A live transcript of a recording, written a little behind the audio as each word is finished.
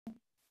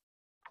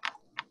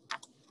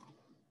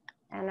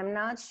And I'm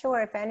not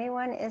sure if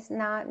anyone is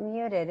not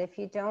muted. If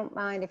you don't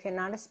mind, if you're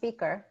not a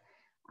speaker,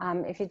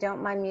 if you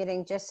don't mind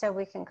muting, just so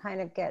we can kind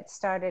of get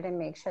started and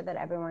make sure that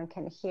everyone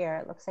can hear.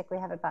 It looks like we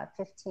have about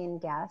 15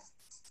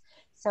 guests.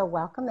 So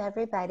welcome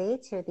everybody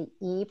to the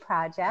E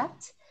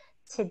Project.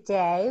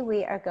 Today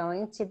we are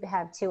going to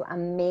have two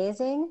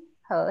amazing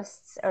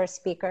hosts or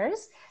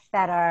speakers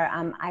that are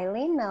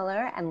Ilene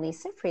Miller and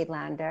Lisa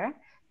Friedlander,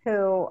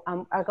 who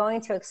are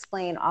going to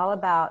explain all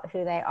about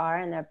who they are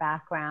and their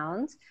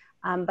backgrounds.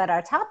 But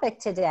our topic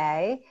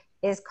today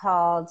is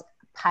called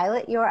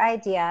Pilot Your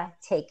Idea,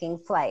 Taking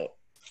Flight.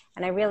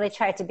 And I really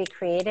tried to be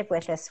creative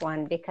with this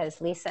one because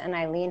Lisa and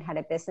Ilene had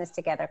a business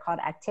together called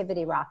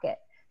Activity Rocket.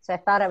 So I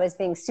thought I was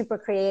being super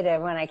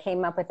creative when I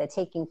came up with the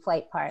taking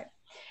flight part.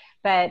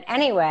 But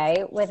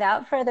anyway,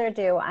 without further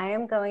ado, I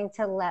am going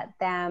to let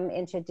them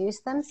introduce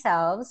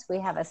themselves. We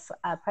have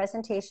a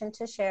presentation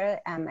to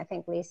share. I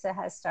think Lisa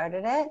has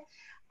started it.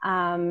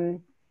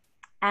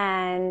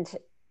 And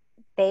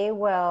they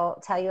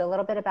will tell you a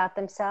little bit about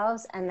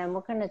themselves, and then we're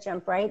going to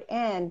jump right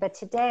in. But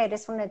today, I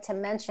just wanted to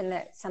mention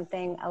that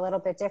something a little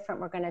bit different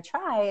we're going to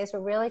try is we're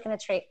really going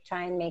to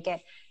try and make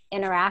it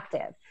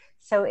interactive.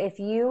 So if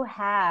you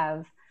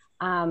have,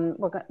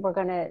 we're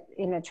going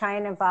to, try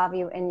and involve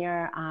you in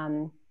your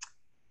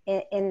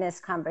in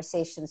this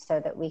conversation so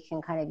that we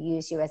can kind of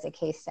use you as a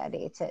case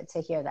study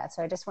to hear that.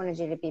 So I just wanted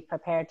you to be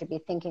prepared to be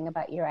thinking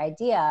about your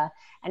idea,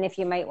 and if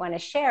you might want to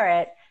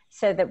share it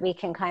so that we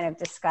can kind of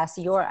discuss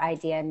your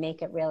idea and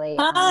make it really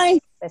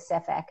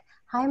specific.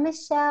 Hi,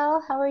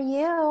 Michelle. How are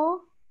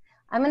you?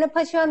 I'm going to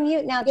put you on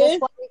mute now just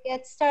while we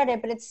get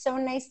started, but it's so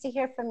nice to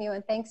hear from you,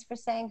 and thanks for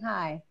saying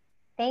hi.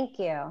 Thank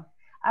you.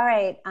 All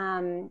right.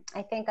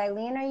 I think,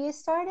 Ilene, are you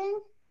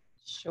starting?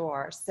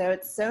 Sure. So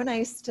it's so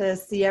nice to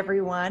see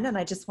everyone. And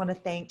I just want to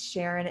thank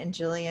Sharon and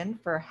Jillian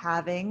for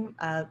having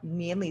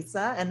me and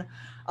Lisa. And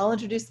I'll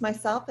introduce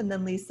myself, and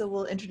then Lisa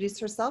will introduce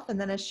herself. And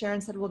then, as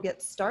Sharon said, we'll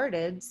get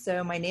started.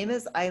 So my name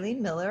is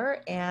Ilene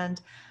Miller, and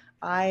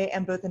I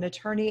am both an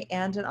attorney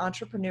and an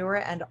entrepreneur,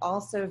 and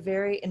also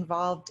very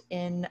involved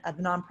in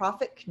the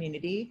nonprofit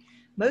community.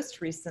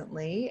 Most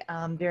recently,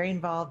 very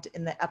involved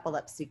in the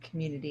epilepsy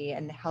community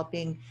and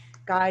helping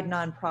guide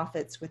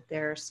nonprofits with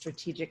their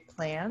strategic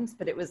plans.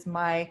 But it was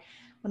one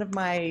of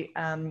my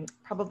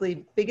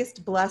probably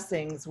biggest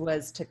blessings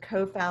was to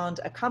co-found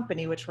a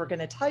company, which we're going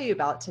to tell you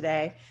about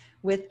today,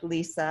 with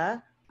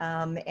Lisa.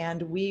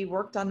 And we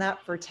worked on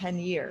that for 10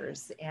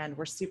 years. And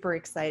we're super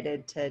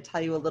excited to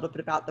tell you a little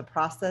bit about the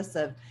process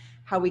of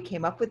how we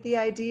came up with the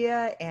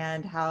idea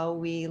and how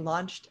we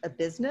launched a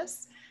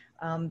business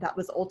that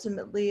was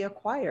ultimately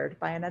acquired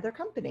by another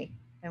company.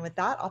 And with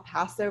that, I'll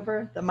pass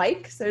over the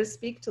mic, so to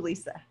speak, to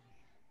Lisa.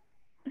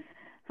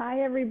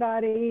 Hi,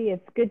 everybody.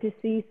 It's good to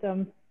see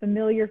some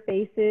familiar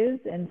faces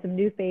and some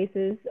new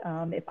faces.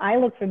 If I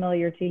look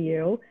familiar to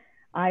you,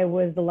 I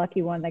was the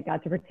lucky one that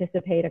got to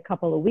participate a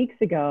couple of weeks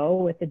ago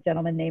with a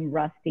gentleman named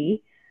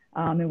Rusty.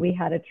 And we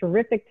had a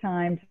terrific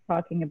time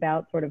talking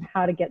about sort of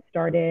how to get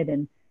started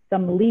and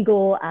some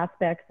legal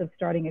aspects of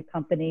starting a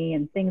company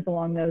and things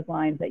along those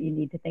lines that you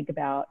need to think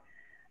about.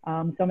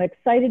 So I'm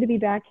excited to be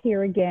back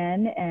here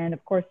again, and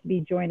of course to be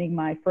joining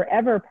my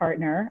forever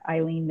partner,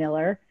 Ilene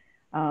Miller.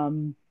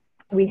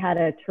 We had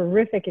a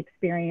terrific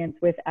experience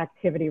with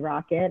Activity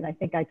Rocket, and I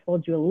think I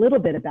told you a little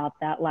bit about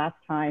that last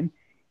time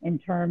in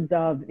terms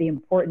of the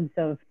importance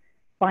of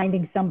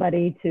finding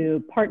somebody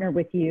to partner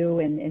with you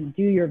and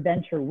do your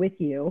venture with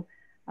you.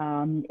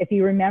 If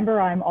you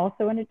remember, I'm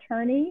also an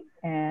attorney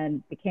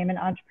and became an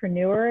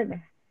entrepreneur.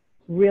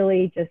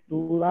 Really just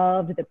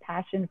loved the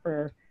passion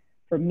for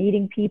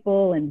meeting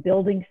people and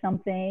building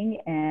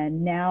something.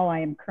 And now I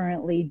am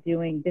currently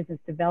doing business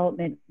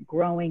development,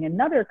 growing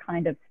another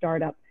kind of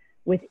startup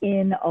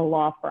within a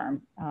law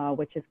firm,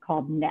 which is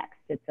called Next.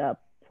 It's a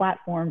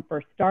platform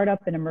for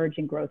startup and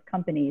emerging growth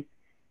companies.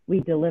 We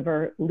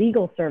deliver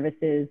legal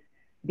services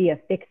via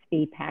fixed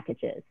fee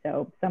packages.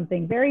 So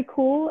something very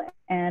cool.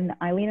 And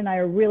Ilene and I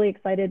are really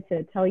excited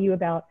to tell you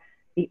about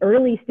the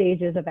early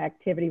stages of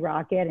Activity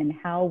Rocket and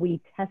how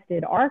we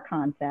tested our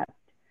concept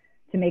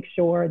to make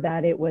sure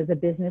that it was a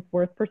business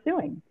worth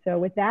pursuing. So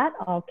with that,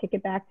 I'll kick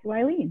it back to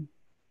Ilene.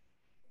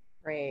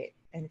 Great.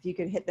 And if you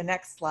could hit the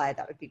next slide,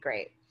 that would be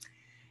great.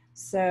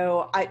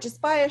 So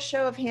just by a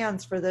show of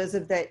hands, for those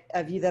of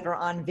you that are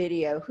on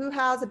video, who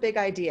has a big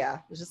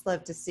idea? We'd just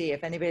love to see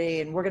if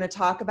anybody, and we're going to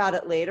talk about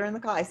it later in the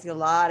call. I see a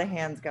lot of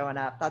hands going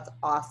up. That's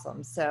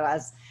awesome. So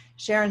as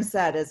Sharon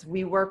said, as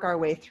we work our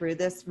way through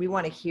this, we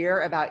want to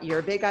hear about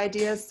your big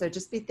ideas. So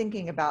just be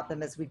thinking about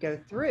them as we go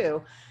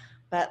through.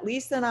 But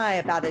Lisa and I,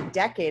 about a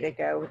decade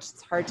ago, which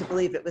is hard to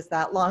believe it was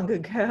that long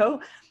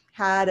ago,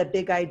 had a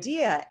big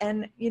idea.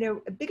 And,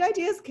 big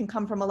ideas can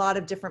come from a lot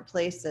of different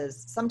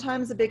places.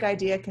 Sometimes a big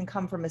idea can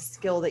come from a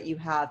skill that you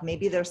have.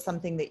 Maybe there's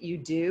something that you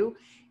do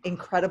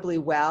incredibly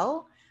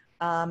well,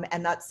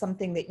 and that's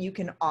something that you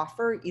can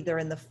offer either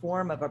in the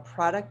form of a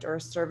product or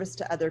a service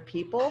to other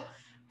people.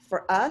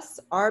 For us,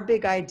 our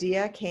big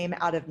idea came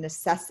out of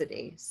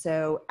necessity.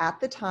 So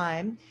at the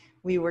time,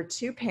 We were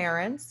two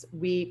parents.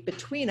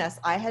 Between us,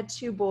 I had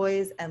two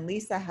boys and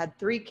Lisa had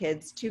three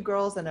kids, two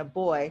girls and a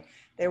boy.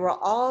 They were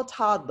all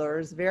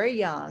toddlers, very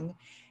young.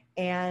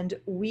 And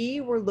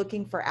we were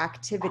looking for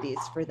activities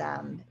for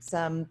them,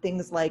 some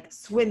things like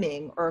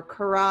swimming or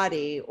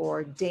karate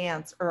or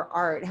dance or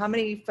art. How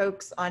many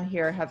folks on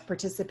here have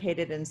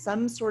participated in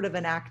some sort of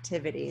an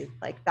activity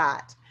like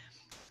that?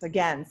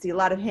 Again, see a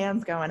lot of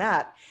hands going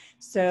up.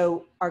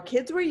 So our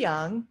kids were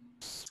young,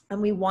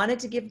 and we wanted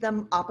to give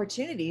them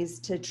opportunities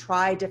to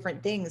try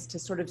different things to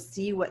sort of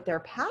see what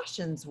their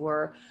passions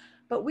were.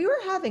 But we were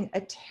having a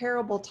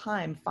terrible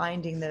time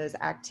finding those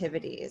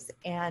activities.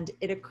 And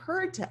it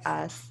occurred to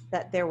us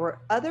that there were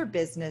other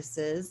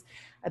businesses,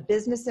 a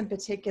business in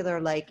particular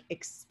like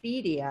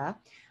Expedia,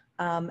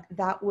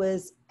 that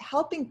was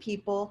helping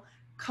people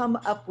come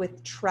up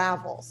with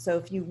travel. So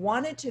if you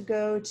wanted to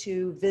go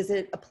to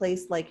visit a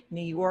place like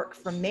New York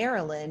from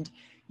Maryland,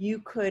 you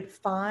could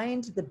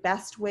find the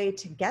best way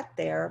to get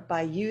there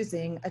by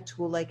using a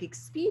tool like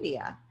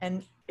Expedia.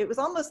 And it was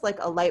almost like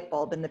a light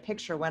bulb in the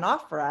picture went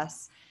off for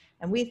us.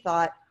 And we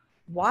thought,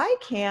 why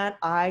can't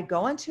I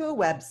go onto a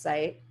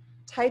website,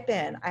 type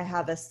in, I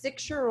have a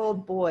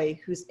 6-year-old boy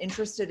who's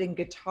interested in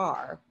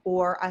guitar,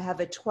 or I have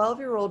a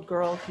 12-year-old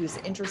girl who's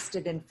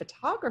interested in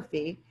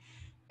photography,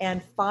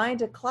 and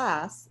find a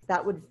class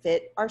that would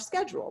fit our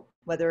schedule,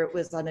 whether it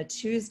was on a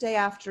Tuesday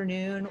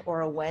afternoon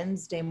or a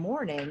Wednesday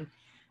morning.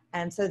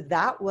 And so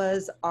that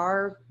was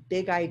our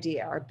big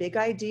idea. Our big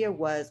idea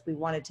was we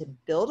wanted to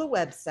build a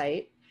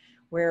website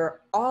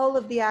where all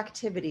of the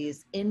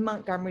activities in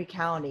Montgomery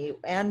County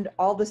and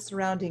all the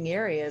surrounding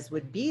areas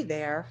would be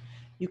there.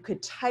 You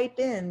could type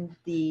in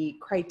the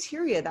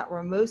criteria that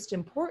were most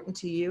important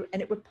to you,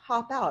 and it would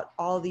pop out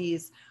all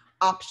these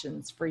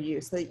options for you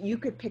so that you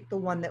could pick the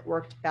one that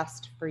worked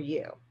best for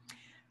you.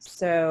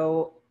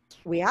 So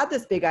we had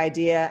this big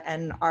idea,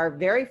 and our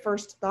very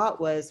first thought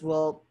was,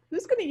 well,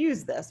 who's going to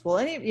use this? Well,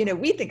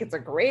 we think it's a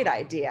great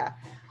idea,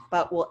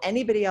 but will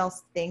anybody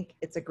else think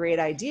it's a great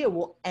idea?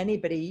 Will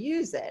anybody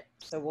use it?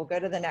 So we'll go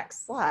to the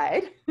next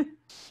slide.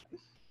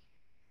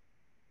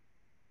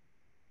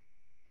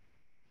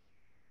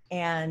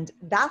 And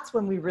that's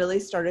when we really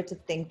started to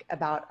think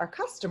about our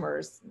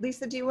customers.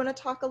 Lisa, do you want to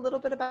talk a little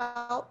bit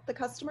about the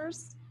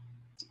customers?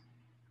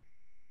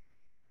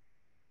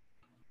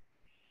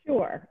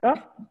 Sure. Oh,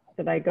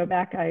 did I go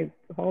back?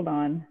 Hold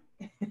on.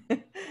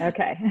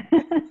 Okay.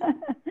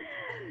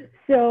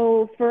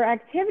 So for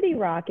Activity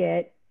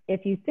Rocket,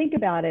 if you think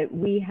about it,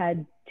 we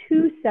had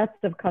two sets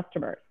of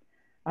customers.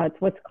 It's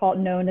what's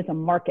known as a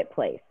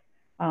marketplace.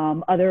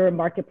 Other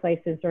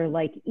marketplaces are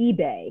like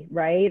eBay,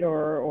 right?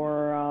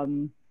 Or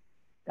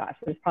gosh,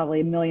 there's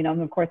probably a million of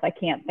them. Of course, I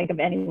can't think of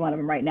any one of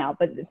them right now,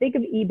 but think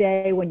of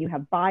eBay when you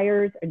have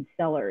buyers and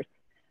sellers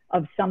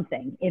of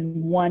something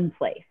in one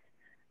place.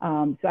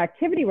 So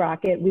Activity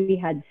Rocket, we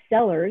had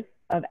sellers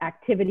of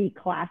activity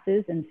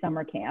classes and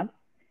summer camps.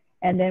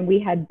 And then we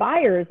had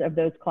buyers of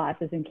those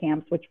classes and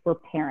camps, which were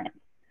parents.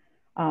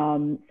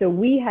 So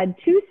we had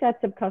two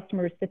sets of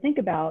customers to think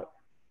about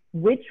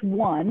which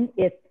one,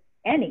 if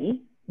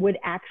any, would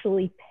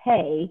actually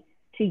pay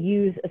to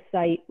use a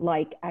site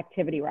like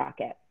Activity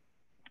Rocket.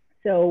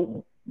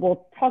 So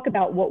we'll talk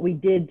about what we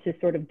did to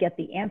sort of get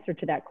the answer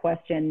to that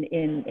question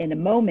in a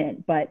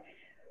moment, but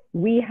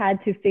we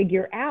had to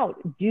figure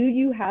out, do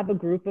you have a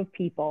group of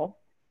people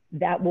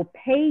that will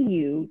pay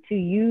you to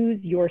use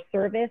your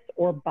service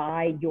or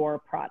buy your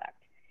product?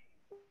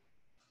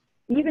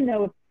 Even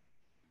though it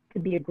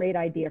could be a great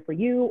idea for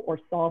you or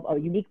solve a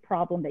unique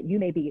problem that you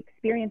may be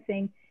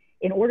experiencing,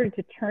 in order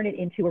to turn it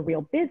into a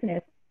real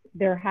business,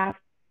 there has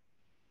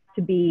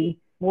to be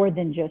more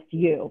than just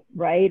you,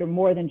 right? Or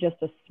more than just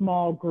a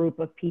small group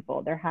of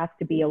people. There has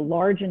to be a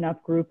large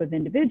enough group of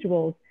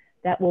individuals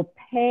that will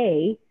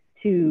pay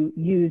to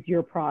use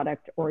your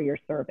product or your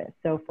service.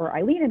 So for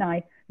Ilene and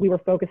I, we were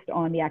focused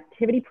on the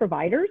activity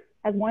providers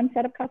as one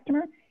set of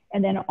customer,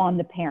 and then on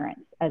the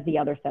parents as the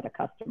other set of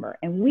customer.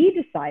 And we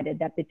decided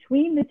that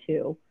between the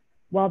two,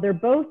 while they're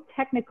both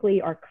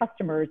technically our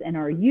customers and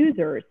our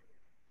users,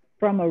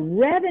 from a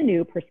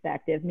revenue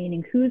perspective,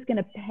 meaning who's going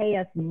to pay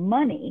us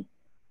money,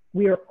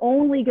 we are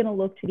only going to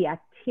look to the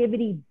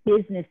activity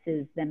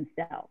businesses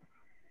themselves.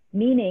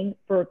 Meaning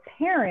for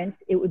parents,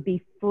 it would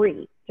be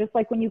free. Just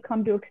like when you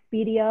come to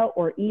Expedia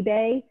or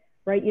eBay,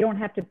 right? You don't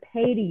have to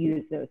pay to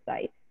use those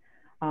sites.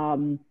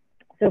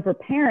 So for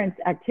parents,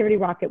 Activity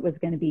Rocket was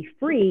going to be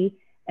free,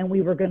 and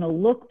we were going to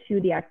look to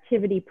the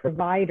activity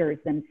providers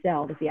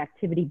themselves, the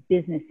activity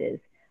businesses,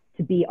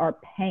 to be our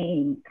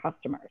paying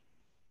customers.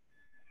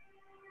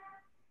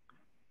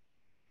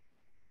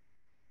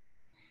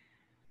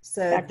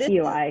 So back to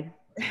you,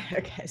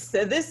 Okay,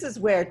 so this is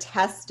where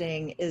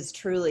testing is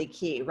truly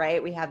key,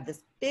 right? We have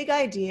this big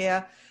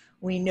idea.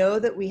 We know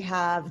that we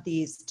have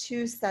these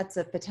two sets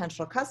of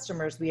potential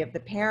customers. We have the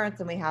parents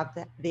and we have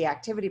the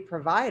activity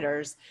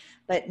providers,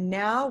 but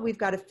now we've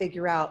got to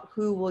figure out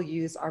who will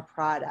use our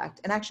product.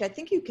 And actually, I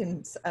think you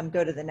can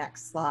go to the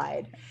next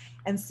slide.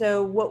 And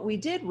so what we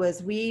did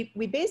was we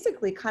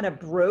basically kind of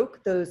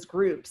broke those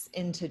groups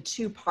into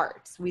two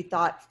parts. We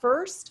thought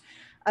first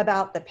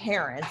about the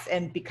parents,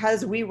 and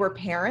because we were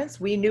parents,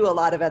 we knew a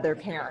lot of other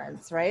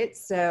parents, right?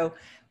 So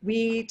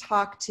we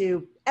talked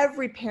to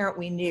every parent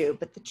we knew.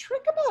 But the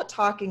trick about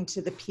talking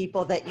to the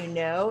people that you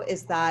know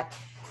is that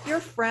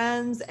your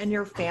friends and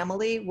your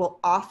family will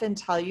often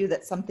tell you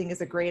that something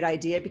is a great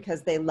idea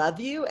because they love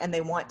you and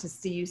they want to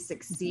see you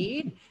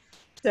succeed.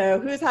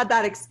 So who's had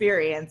that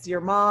experience? Your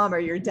mom or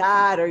your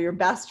dad or your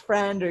best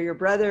friend or your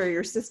brother or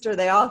your sister,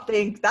 they all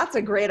think that's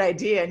a great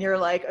idea. And you're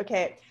like,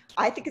 okay,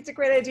 I think it's a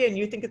great idea and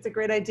you think it's a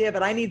great idea,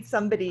 but I need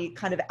somebody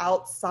kind of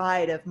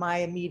outside of my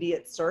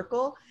immediate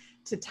circle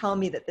to tell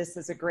me that this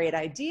is a great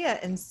idea.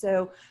 And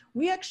so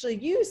we actually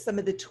use some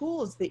of the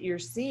tools that you're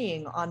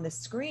seeing on the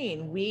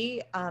screen.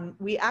 We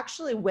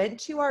actually went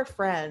to our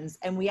friends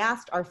and we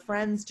asked our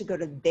friends to go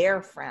to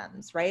their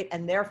friends, right?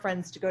 And their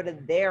friends to go to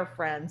their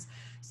friends,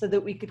 so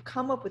that we could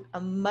come up with a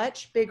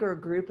much bigger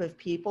group of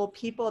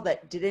people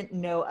that didn't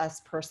know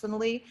us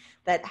personally,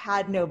 that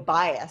had no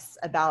bias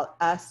about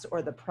us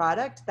or the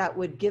product, that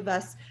would give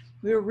us,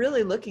 we were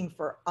really looking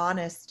for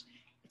honest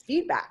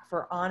feedback,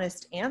 for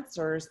honest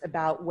answers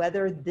about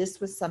whether this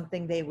was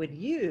something they would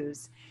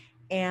use.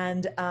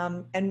 And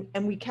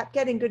we kept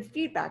getting good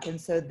feedback.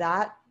 And so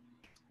that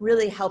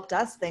really helped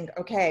us think,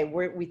 okay,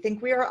 we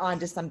think we are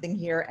onto something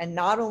here. And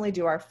not only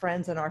do our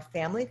friends and our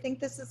family think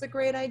this is a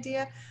great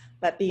idea,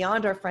 but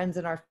beyond our friends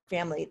and our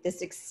family,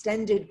 this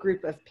extended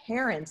group of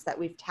parents that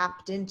we've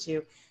tapped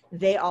into,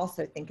 they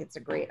also think it's a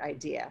great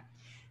idea.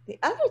 The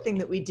other thing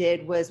that we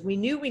did was we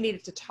knew we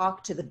needed to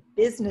talk to the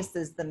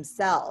businesses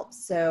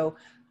themselves. So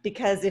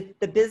because if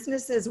the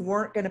businesses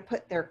weren't going to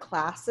put their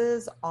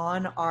classes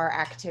on our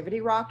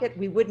Activity Rocket,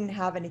 we wouldn't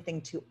have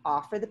anything to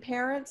offer the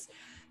parents.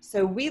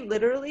 So we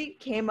literally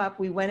came up,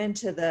 we went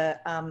into the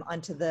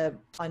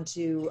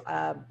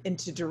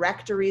into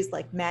directories,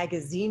 like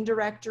magazine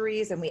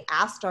directories, and we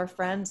asked our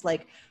friends,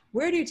 like,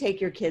 where do you take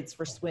your kids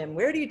for swim?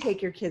 Where do you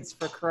take your kids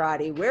for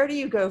karate? Where do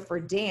you go for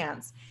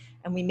dance?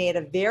 And we made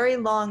a very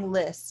long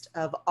list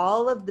of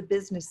all of the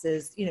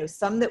businesses, you know,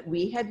 some that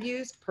we had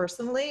used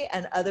personally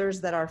and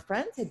others that our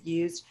friends had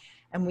used.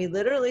 And we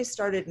literally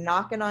started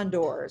knocking on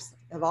doors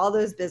of all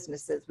those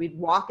businesses. We'd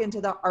walk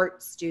into the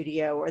art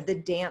studio or the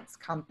dance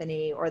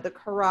company or the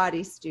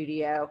karate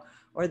studio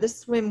or the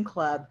swim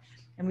club.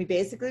 And we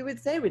basically would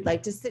say, we'd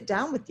like to sit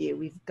down with you.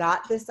 We've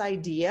got this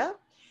idea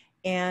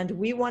and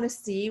we want to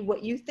see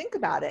what you think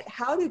about it.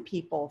 How do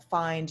people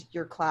find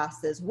your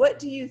classes? What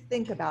do you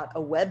think about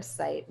a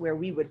website where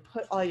we would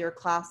put all your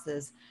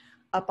classes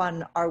up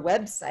on our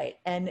website?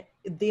 And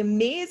the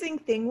amazing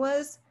thing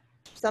was,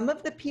 some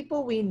of the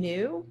people we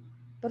knew,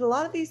 but a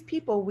lot of these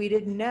people we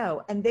didn't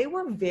know, and they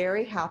were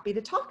very happy to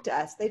talk to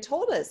us. They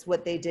told us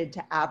what they did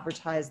to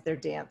advertise their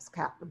dance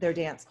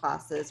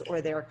classes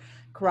or their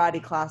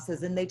karate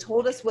classes, and they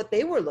told us what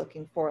they were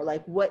looking for,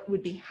 like what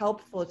would be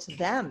helpful to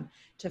them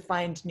to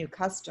find new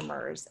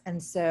customers.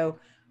 And so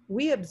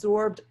we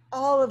absorbed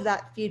all of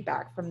that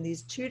feedback from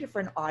these two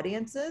different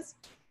audiences.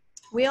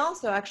 We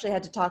also actually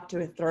had to talk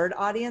to a third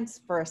audience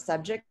for a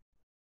subject.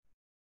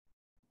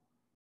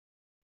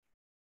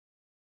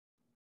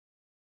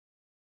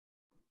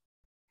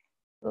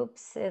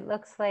 Oops, it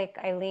looks like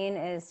Eileen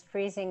is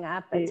freezing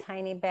up a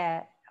tiny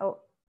bit. Oh,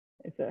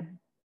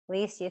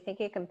 Lisa, you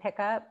think you can pick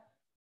up?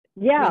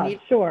 Yeah,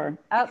 sure.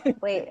 Oh,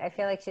 wait, I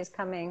feel like she's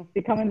coming.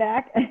 You coming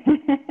back?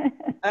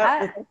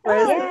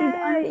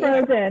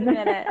 Frozen.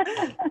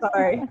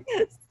 Sorry.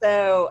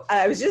 So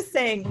I was just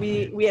saying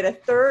we had a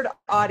third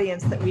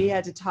audience that we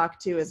had to talk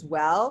to as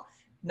well.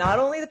 Not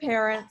only the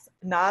parents,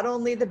 not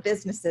only the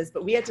businesses,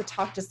 but we had to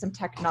talk to some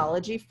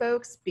technology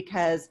folks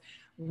because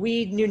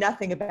we knew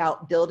nothing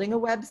about building a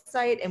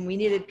website and we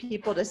needed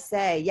people to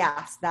say,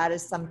 yes, that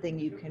is something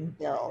you can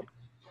build.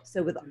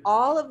 So with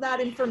all of that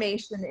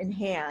information in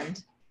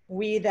hand,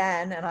 we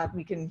then, and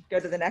we can go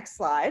to the next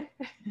slide.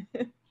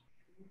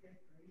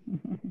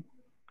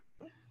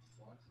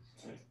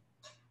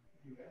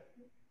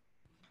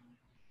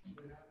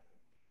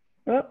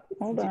 Oh,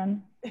 hold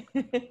on.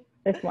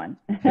 This one.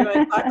 You want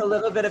to talk a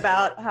little bit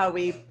about how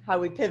we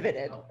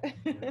pivoted?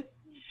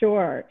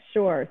 Sure.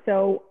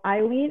 So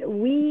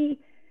Eileen,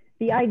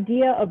 the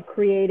idea of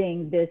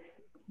creating this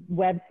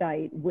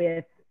website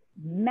with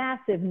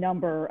massive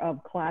number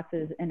of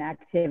classes and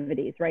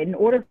activities, right? In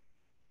order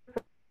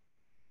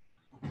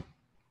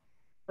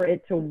for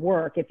it to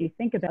work, if you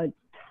think about a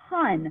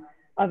ton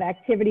of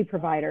activity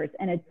providers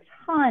and a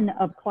ton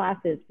of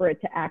classes for it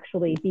to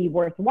actually be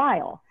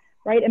worthwhile,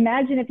 right?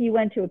 Imagine if you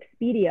went to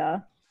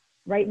Expedia.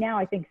 Right now,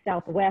 I think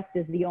Southwest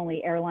is the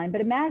only airline,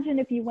 but imagine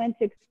if you went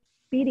to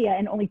Expedia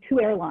and only 2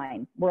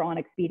 airlines were on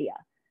Expedia.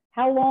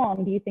 How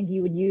long do you think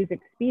you would use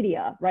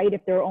Expedia, right?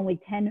 If there are only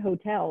 10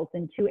 hotels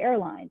and 2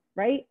 airlines,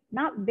 right?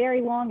 Not very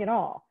long at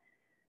all.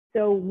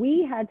 So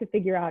we had to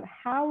figure out,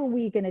 how are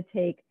we going to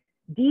take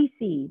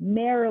DC,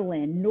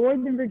 Maryland,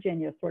 Northern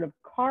Virginia, sort of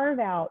carve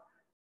out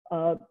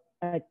a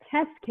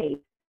test case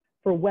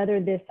for whether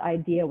this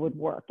idea would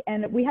work.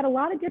 And we had a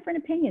lot of different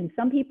opinions.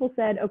 Some people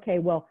said, okay,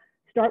 well,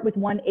 start with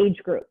one age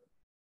group,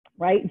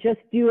 right? Just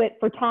do it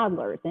for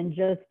toddlers and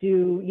just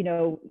do, you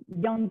know,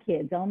 young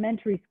kids,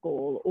 elementary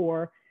school,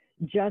 or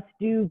just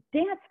do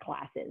dance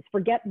classes.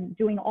 Forget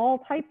doing all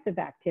types of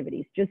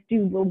activities. Just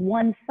do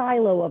one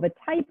silo of a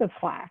type of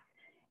class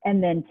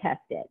and then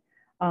test it.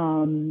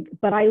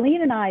 But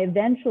Ilene and I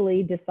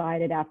eventually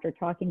decided, after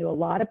talking to a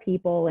lot of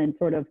people and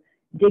sort of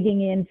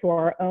digging into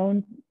our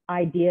own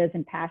ideas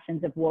and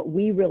passions of what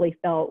we really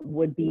felt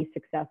would be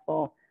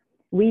successful,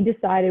 we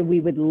decided we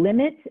would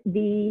limit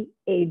the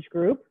age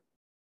group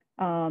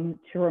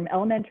from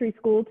elementary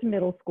school to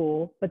middle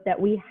school, but that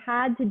we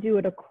had to do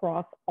it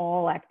across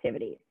all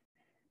activities,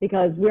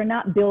 because we're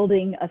not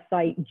building a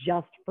site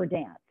just for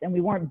dance, and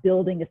we weren't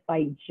building a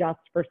site just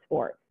for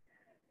sports.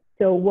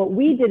 So what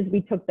we did is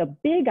we took the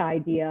big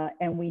idea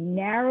and we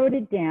narrowed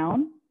it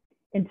down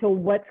into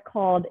what's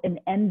called an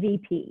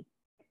MVP.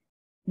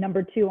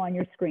 Number 2 on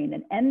your screen.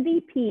 An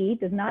MVP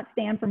does not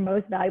stand for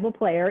most valuable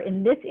player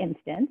in this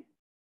instance.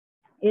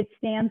 It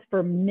stands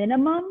for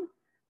minimum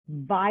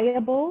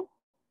viable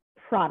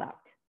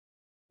product.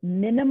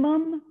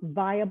 Minimum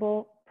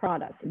viable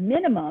product.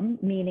 Minimum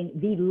meaning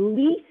the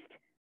least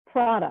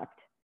product,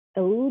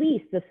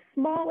 the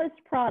smallest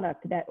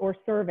product that or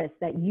service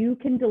that you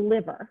can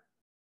deliver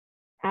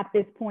at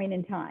this point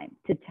in time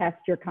to test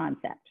your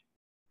concept.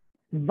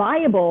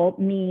 Viable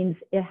means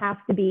it has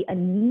to be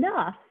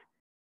enough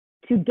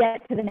to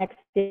get to the next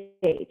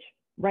stage,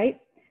 right?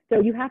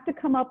 So you have to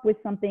come up with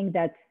something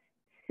that's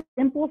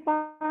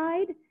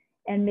simplified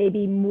and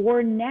maybe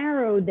more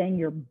narrow than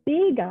your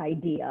big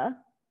idea,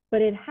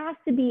 but it has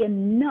to be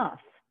enough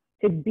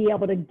to be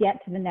able to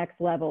get to the next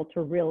level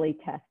to really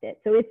test it.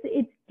 So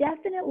it's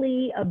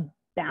definitely a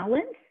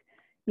balance,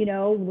 you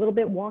know, a little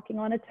bit walking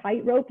on a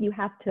tightrope. You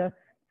have to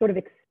sort of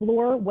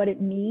explore what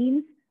it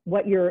means,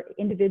 what your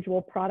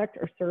individual product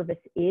or service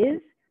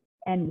is,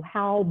 and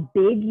how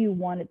big you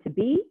want it to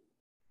be.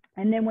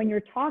 And then when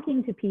you're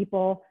talking to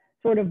people,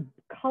 sort of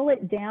cull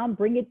it down,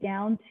 bring it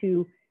down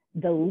to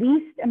the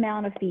least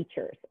amount of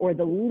features or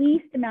the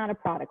least amount of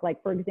product.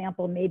 Like, for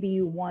example, maybe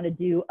you want to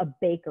do a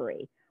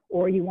bakery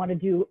or you want to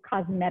do a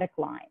cosmetic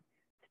line.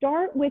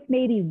 Start with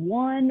maybe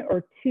 1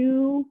 or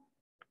 2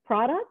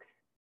 products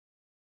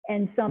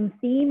and some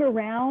theme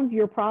around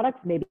your products.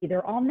 Maybe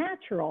they're all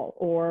natural,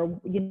 or,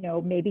 you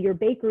know, maybe your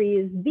bakery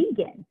is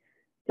vegan.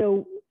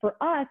 So for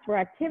us, for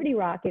Activity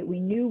Rocket, we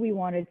knew we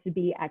wanted to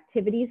be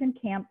activities and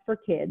camps for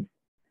kids,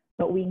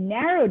 but we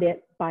narrowed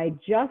it by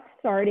just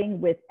starting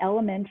with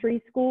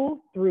elementary school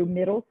through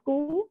middle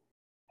school.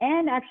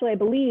 And actually, I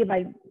believe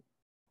I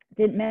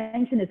didn't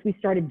mention this, we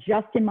started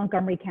just in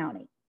Montgomery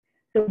County.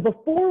 So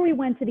before we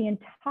went to the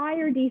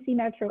entire DC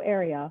metro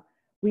area,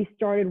 we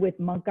started with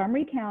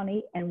Montgomery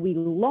County and we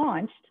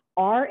launched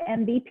our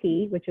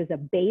MVP, which is a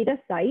beta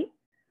site,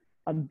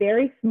 a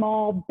very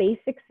small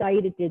basic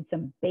site. It did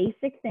some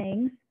basic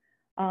things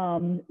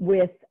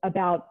with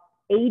about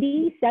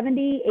 80,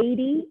 70,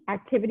 80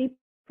 activity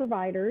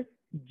providers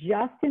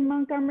just in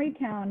Montgomery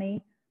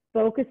County,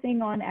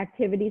 focusing on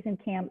activities and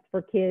camps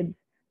for kids,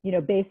 you know,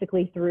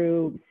 basically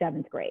through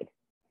 7th grade.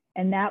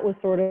 And that was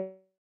sort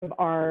of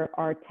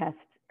our test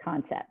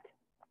concept.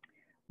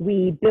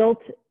 We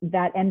built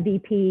that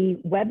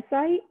MVP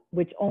website,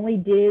 which only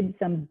did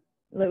some,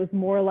 it was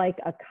more like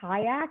a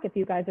kayak, if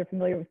you guys are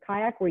familiar with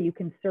kayak, where you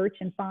can search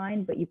and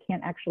find, but you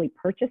can't actually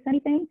purchase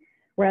anything.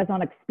 Whereas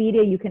on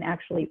Expedia, you can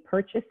actually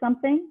purchase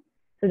something.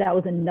 So that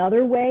was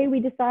another way we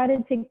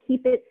decided to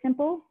keep it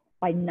simple,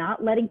 by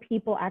not letting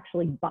people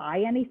actually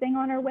buy anything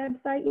on our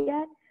website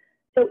yet.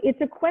 So it's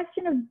a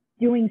question of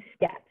doing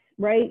steps,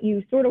 right?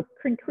 You sort of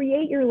can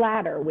create your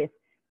ladder with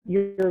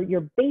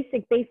your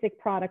basic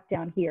product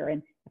down here.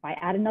 And if I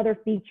add another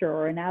feature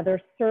or another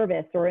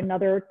service or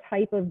another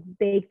type of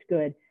baked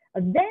good,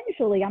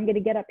 eventually I'm going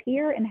to get up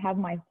here and have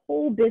my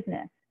whole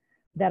business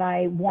that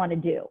I want to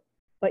do.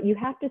 But you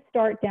have to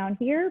start down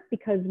here,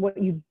 because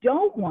what you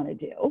don't want to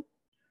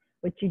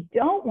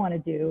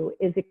do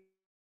is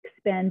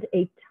expend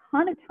a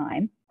ton of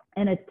time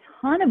and a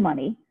ton of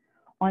money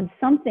on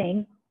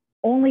something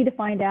only to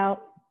find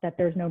out that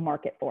there's no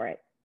market for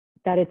it,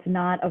 that it's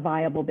not a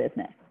viable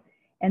business.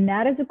 And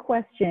that is a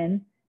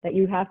question that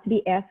you have to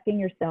be asking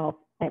yourself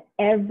at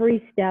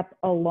every step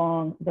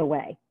along the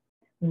way.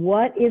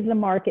 What is the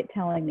market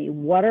telling me?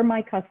 What are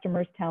my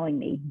customers telling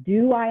me?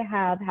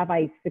 Have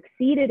I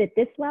succeeded at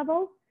this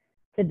level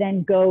to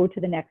then go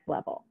to the next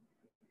level?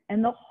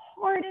 And the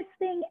hardest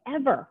thing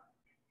ever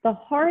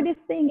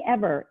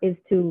is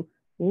to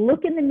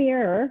look in the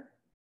mirror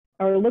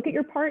or look at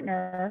your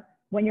partner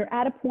when you're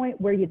at a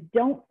point where you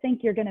don't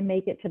think you're going to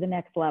make it to the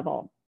next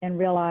level and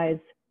realize,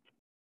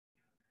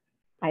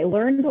 I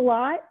learned a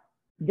lot.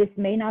 This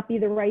may not be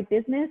the right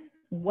business.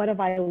 What have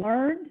I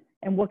learned?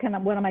 And what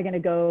am I going to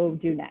go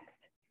do next?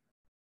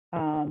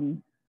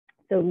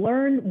 So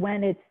learn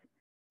when it's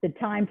the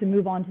time to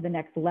move on to the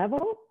next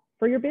level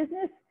for your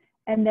business.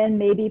 And then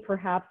maybe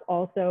perhaps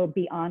also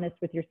be honest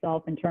with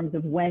yourself in terms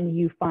of when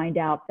you find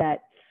out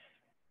that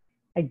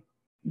I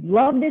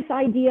love this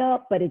idea,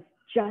 but it's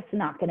just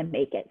not going to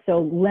make it.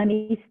 So let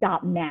me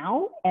stop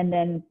now and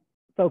then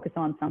focus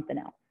on something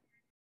else.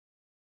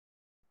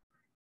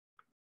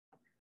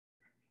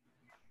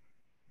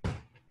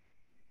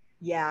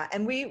 Yeah,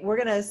 and we're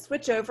going to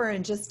switch over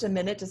in just a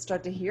minute to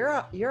start to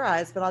hear your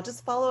eyes, but I'll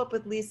just follow up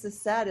with Lisa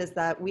said, is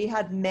that we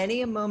had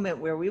many a moment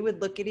where we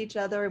would look at each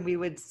other and we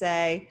would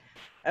say,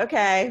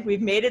 okay,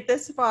 we've made it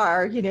this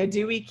far, you know,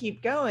 do we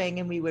keep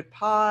going? And we would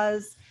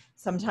pause.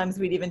 Sometimes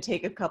we'd even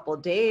take a couple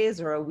of days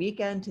or a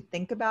weekend to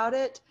think about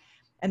it.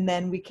 And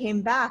then we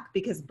came back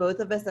because both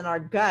of us in our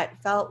gut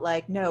felt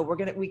like, no,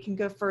 we can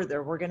go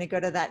further. We're going to go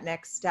to that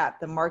next step.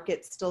 The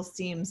market still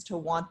seems to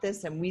want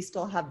this, and we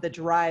still have the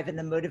drive and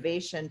the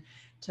motivation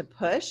to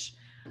push.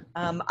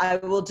 I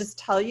will just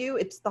tell you,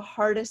 it's the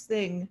hardest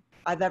thing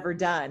I've ever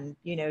done,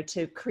 you know,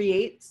 to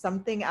create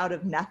something out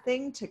of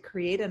nothing, to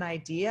create an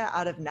idea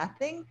out of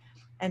nothing,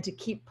 and to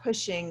keep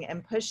pushing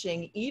and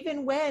pushing,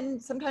 even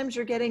when sometimes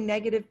you're getting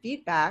negative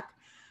feedback.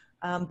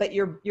 But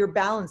you're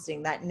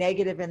balancing that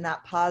negative and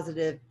that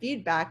positive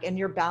feedback, and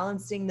you're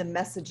balancing the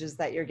messages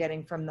that you're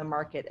getting from the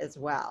market as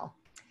well.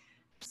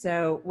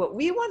 So what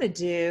we want to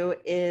do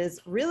is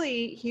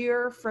really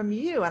hear from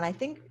you. And I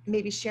think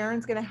maybe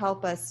Sharon's going to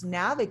help us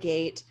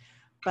navigate,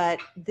 but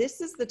this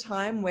is the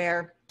time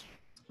where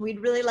we'd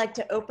really like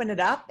to open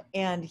it up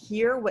and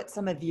hear what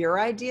some of your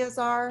ideas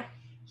are,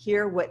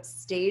 hear what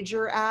stage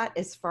you're at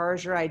as far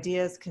as your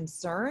idea is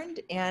concerned.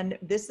 And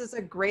this is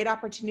a great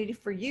opportunity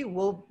for you.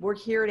 We're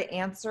here to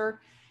answer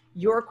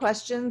your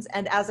questions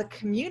and as a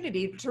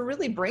community to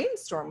really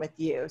brainstorm with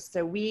you.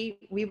 So we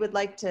would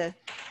like to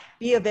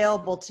be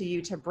available to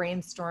you to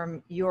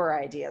brainstorm your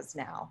ideas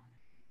now.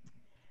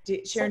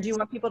 Sharon, do you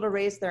want people to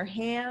raise their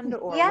hand?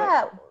 Or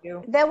yeah,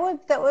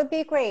 what that would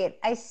be great.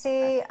 I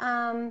see,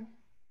 I'm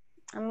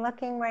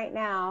looking right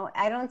now.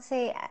 I don't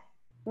see,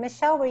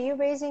 Michelle, were you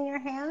raising your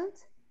hand?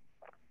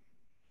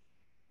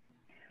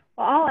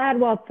 Well, I'll add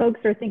while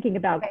folks are thinking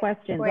about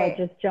questions. Great.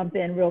 I'll just jump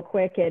in real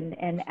quick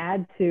and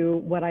add to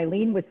what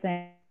Ilene was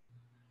saying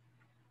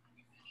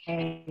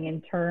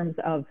in terms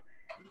of,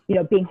 you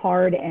know, being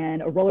hard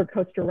and a roller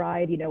coaster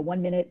ride. You know, 1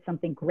 minute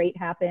something great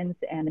happens,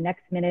 and the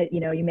next minute,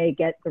 you know, you may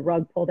get the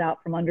rug pulled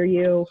out from under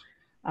you.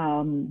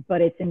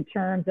 But it's in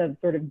terms of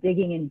sort of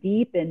digging in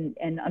deep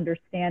and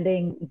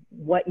understanding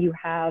what you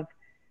have.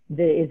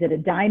 Is it a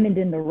diamond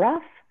in the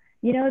rough,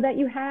 you know, that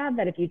you have,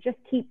 that if you just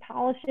keep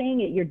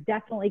polishing it, you're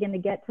definitely going to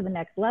get to the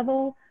next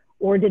level?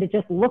 Or did it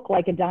just look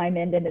like a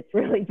diamond and it's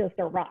really just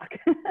a rock?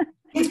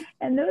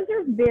 And those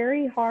are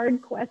very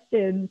hard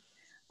questions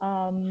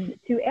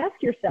to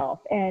ask yourself.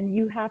 And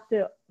you have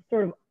to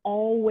sort of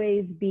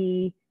always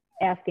be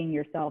asking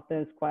yourself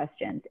those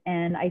questions.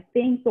 And I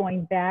think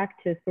going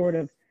back to sort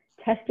of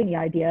testing the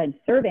idea and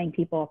surveying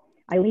people,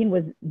 Ilene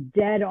was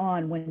dead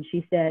on when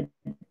she said,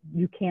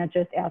 you can't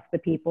just ask the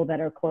people that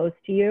are close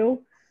to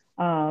you,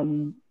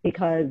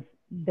 because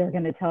they're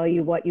going to tell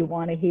you what you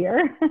want to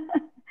hear.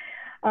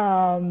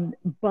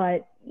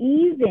 But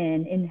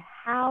even in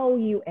how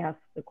you ask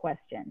the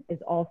question is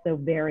also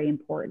very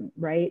important,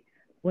 right?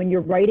 When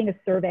you're writing a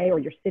survey or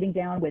you're sitting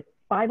down with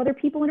 5 other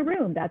people in a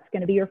room, that's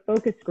going to be your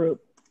focus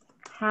group.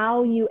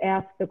 How you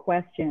ask the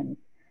questions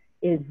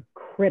is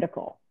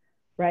critical,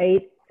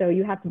 right? So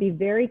you have to be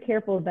very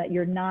careful that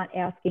you're not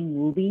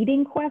asking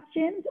leading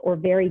questions or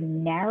very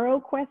narrow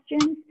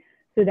questions,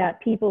 so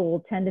that people will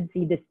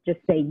tendency to just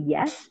say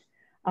yes.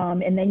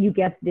 And then you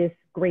get this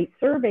great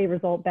survey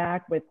result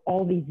back with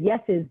all these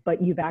yeses, but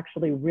you've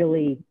actually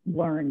really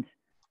learned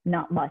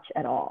not much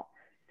at all.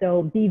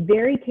 So be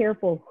very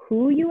careful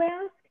who you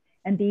ask,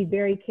 and be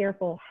very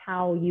careful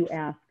how you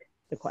ask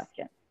the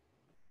question.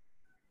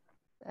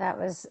 That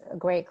was a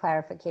great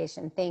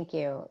clarification. Thank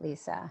you,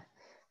 Lisa.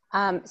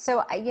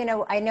 So, you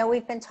know, I know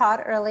we've been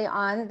taught early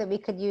on that we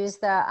could use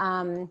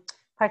the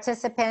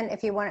participant,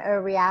 if you want,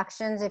 or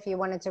reactions, if you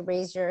wanted to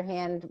raise your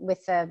hand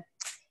with the,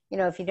 you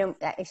know, if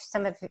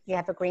you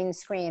have a green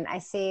screen. I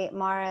see,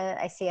 Mara,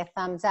 I see a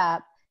thumbs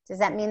up. Does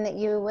that mean that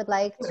you would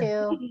like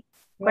to?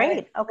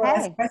 Great,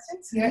 okay.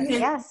 Questions?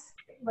 Yes.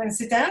 You want to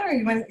sit down,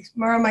 or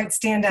Mara might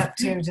stand up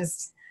too,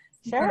 just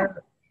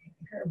sure.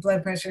 Her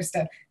blood pressure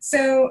stuff.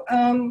 So,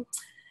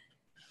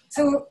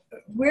 so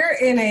we're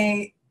in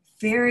a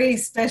very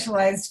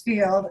specialized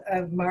field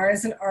of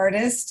Mara's an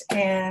artist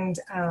and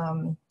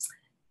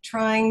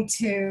trying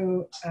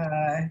to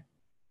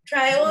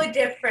try a little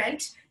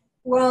different.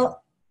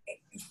 Well,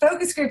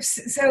 focus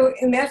groups. So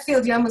in that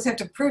field, you almost have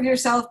to prove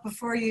yourself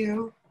before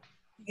you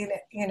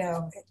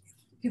know,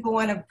 people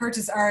want to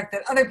purchase art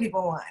that other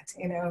people want.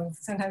 You know,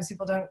 sometimes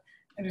people don't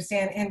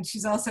understand. And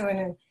she's also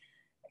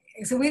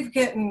so we've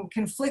gotten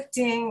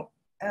conflicting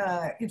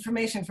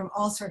information from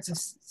all sorts of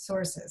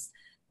sources,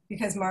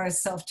 because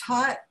Mara's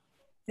self-taught.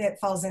 That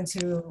falls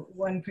into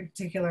one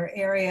particular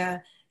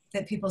area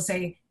that people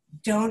say,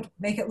 don't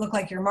make it look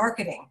like you're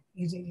marketing.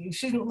 You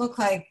shouldn't look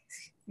like,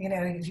 you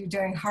know, you're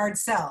doing hard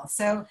sell.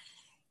 So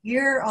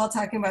you're all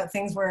talking about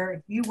things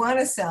where you want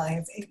to sell,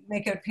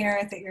 make it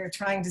apparent that you're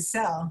trying to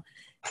sell.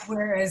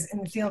 Whereas in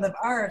the field of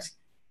art,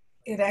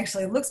 it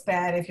actually looks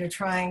bad if you're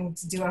trying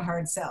to do a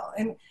hard sell.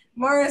 And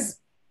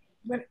Mara's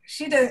but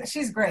she does.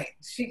 She's great.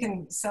 She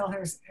can sell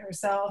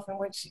herself and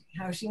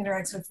how she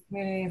interacts with the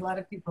community. A lot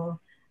of people,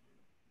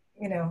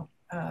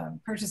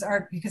 purchase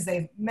art because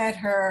they've met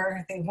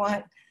her. They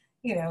want,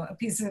 a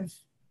piece of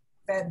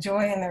that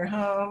joy in their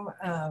home.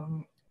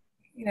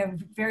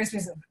 Various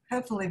reasons.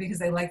 Hopefully because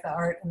they like the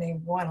art and they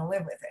want to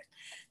live with it,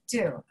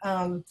 too.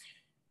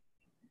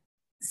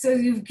 So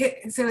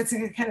it's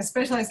a kind of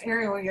specialized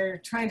area where you're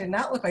trying to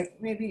not look like,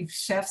 maybe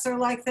chefs are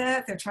like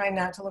that. They're trying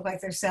not to look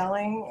like they're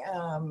selling.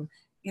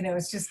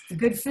 It's just the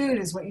good food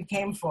is what you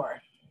came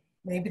for.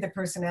 Maybe the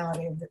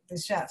personality of the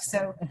chef.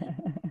 So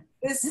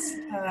this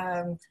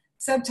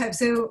subtype,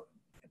 so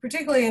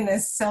particularly in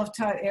this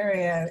self-taught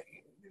area,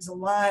 there's a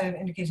lot of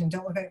indication,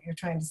 don't look like you're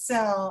trying to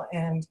sell,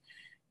 and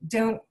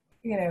don't,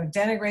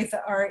 denigrate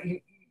the art.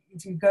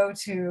 If you go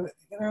to,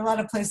 there are a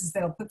lot of places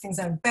that'll put things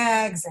on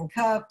bags and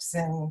cups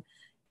and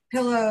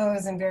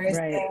pillows and various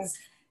things.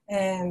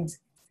 And,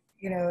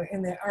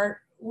 in the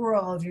art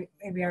world, you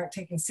maybe aren't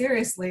taken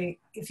seriously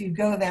if you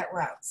go that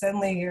route.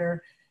 Suddenly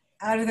you're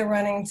out of the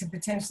running to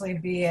potentially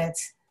be at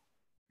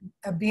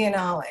a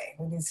biennale.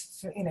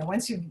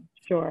 Once you've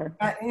Sure.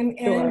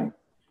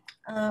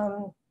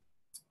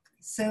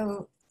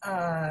 So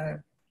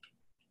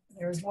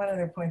there was one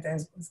other point that I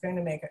was going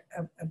to make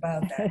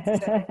about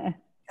that.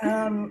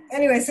 So,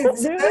 anyway, so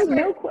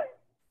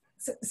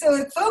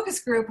a focus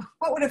group,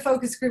 what would a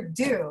focus group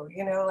do?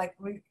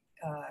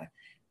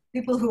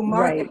 People who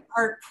market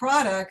art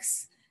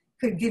products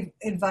could give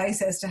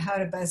advice as to how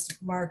to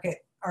best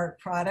market art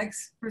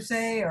products per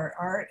se, or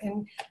art.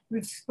 And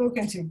we've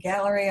spoken to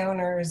gallery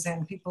owners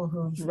and people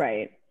who've,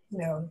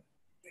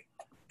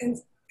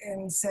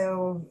 and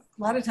so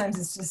a lot of times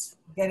it's just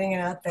getting it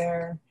out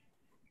there,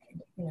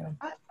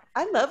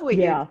 I love what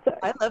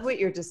I love what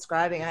you're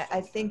describing. I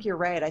think you're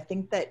right. I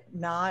think that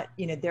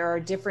there are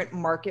different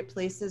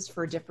marketplaces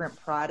for different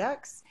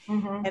products.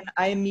 Mm-hmm.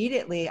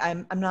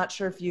 And I'm not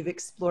sure if you've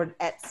explored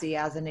Etsy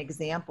as an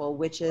example,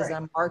 which is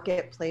a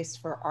marketplace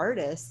for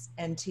artists.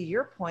 And to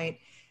your point,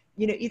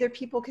 either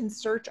people can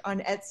search on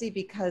Etsy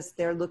because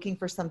they're looking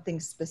for something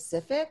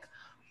specific,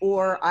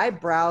 or I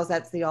browse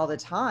Etsy all the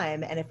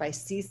time. And if I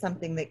see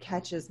something that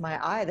catches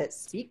my eye, that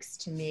speaks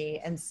to me.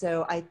 And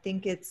so I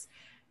think it's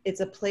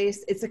a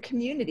place, it's a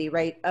community,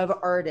 right, of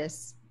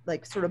artists,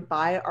 like sort of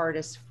by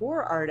artists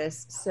for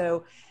artists.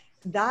 So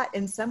that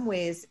in some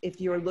ways,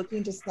 if you're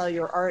looking to sell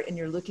your art and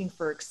you're looking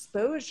for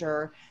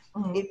exposure,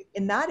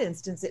 in that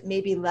instance, it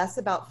may be less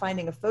about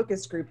finding a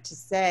focus group to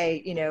say,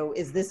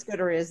 is this good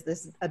or is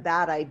this a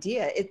bad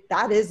idea?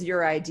 That is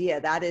your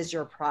idea. That is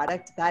your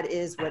product. That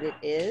is what it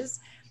is.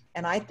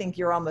 And I think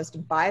you're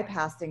almost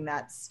bypassing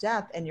that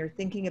step, and you're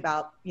thinking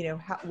about,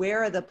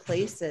 where are the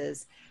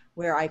places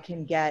where I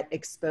can get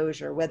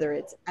exposure, whether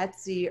it's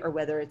Etsy or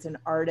whether it's an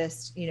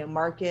artist,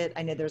 market.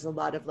 I know there's a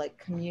lot of like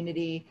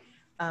community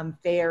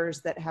fairs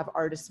that have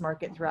artists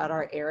market throughout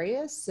our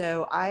area.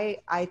 So I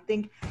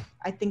think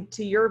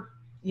to your,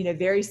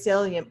 very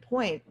salient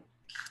point,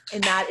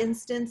 in that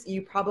instance,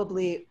 you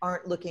probably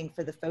aren't looking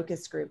for the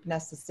focus group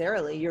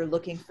necessarily. You're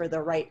looking for the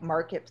right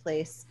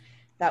marketplace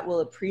that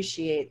will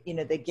appreciate,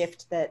 the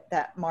gift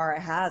that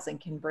Mara has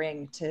and can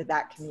bring to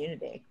that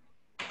community.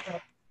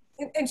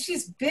 And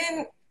she's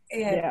been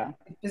at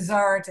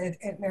Bizarre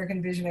at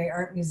American Visionary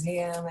Art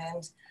Museum,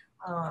 and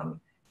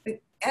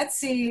but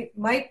Etsy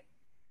might,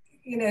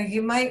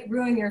 you might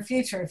ruin your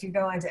future if you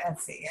go onto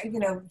Etsy.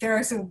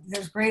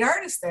 There's great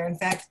artists there. In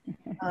fact,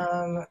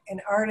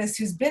 an artist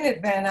who's been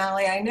at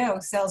Biennale, I know,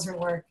 sells her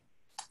work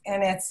on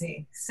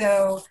Etsy.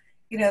 So,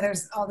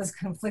 there's all this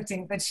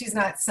conflicting, but she's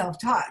not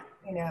self-taught,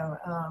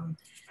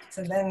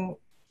 so then,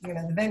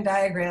 the Venn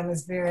diagram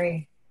is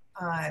very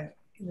odd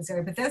in this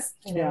area, but that's,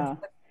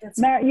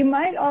 Mara, you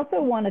might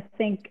also want to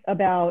think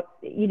about,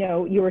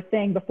 you were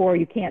saying before,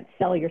 you can't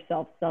sell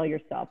yourself.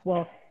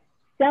 Well,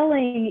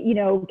 selling,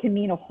 can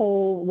mean a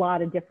whole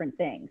lot of different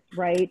things,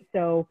 right?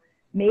 So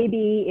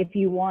maybe if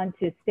you want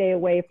to stay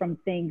away from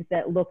things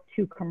that look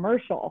too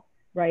commercial,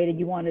 right, and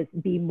you want to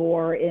be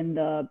more in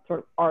the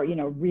sort of art,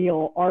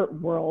 real art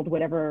world,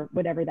 whatever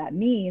that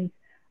means,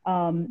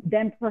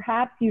 then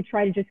perhaps you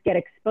try to just get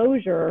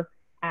exposure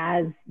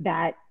as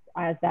that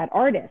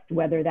artist,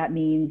 whether that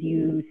means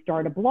you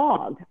start a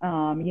blog,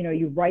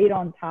 you write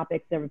on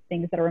topics of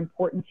things that are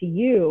important to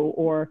you,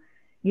 or,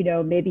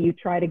 maybe you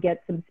try to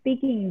get some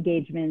speaking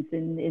engagements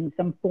in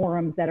some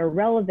forums that are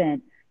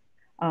relevant.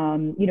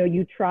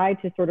 You try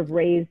to sort of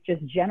raise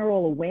just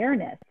general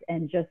awareness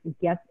and just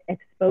get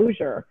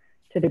exposure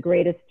to the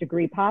greatest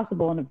degree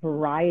possible in a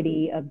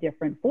variety of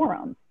different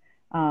forums.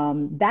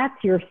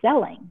 That's your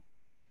selling,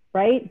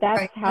 right?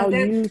 That's how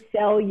you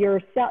sell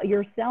you're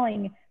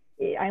selling.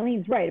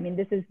 Eileen's right. I mean,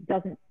 this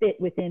doesn't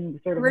fit within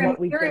sort of what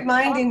we've just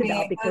talked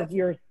about, because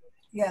you're.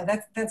 Yeah,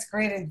 that's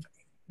great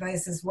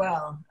advice as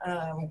well.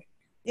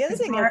 The other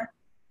thing,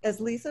 as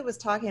Lisa was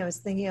talking, I was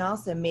thinking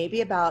also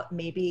maybe,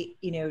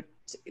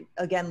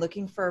 again,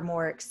 looking for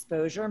more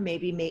exposure,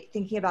 maybe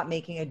thinking about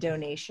making a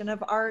donation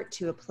of art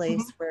to a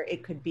place where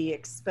it could be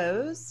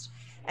exposed.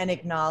 and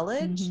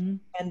acknowledge. Mm-hmm.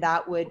 And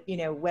that would, you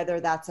know, whether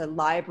that's a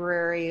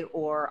library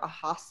or a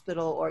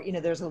hospital, or, you know,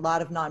 there's a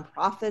lot of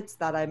nonprofits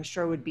that I'm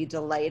sure would be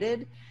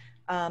delighted.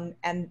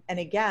 And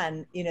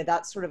again, you know,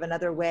 that's sort of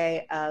another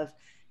way of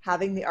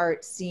having the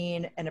art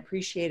seen and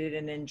appreciated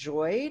and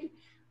enjoyed.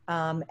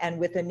 And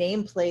with a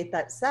nameplate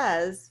that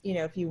says, you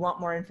know, if you want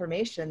more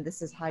information,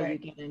 this is how you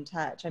get in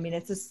touch. I mean,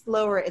 it's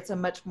a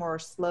much more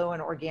slow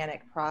and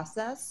organic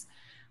process.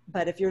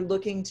 But if you're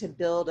looking to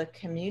build a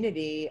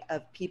community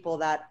of people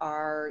that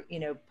are, you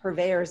know,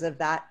 purveyors of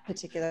that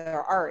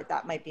particular art,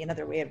 that might be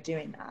another way of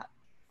doing that.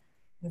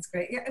 That's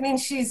great. Yeah, I mean,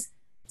 she's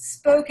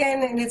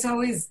spoken, and it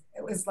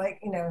was like,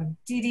 you know,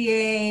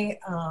 DDA,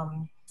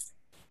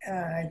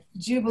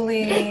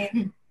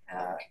 Jubilee,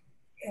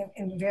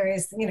 in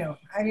various, you know,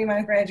 Ivy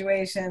League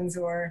graduations,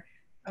 or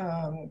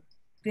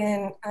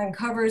been on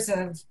covers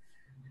of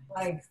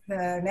like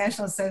the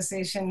National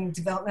Association of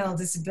Developmental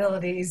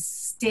Disabilities,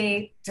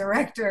 state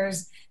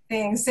directors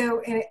things.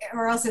 So,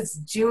 or else it's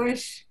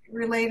Jewish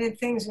related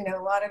things, you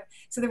know,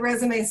 so the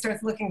resume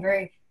starts looking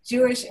very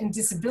Jewish and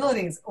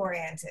disabilities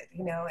oriented,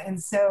 you know,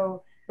 and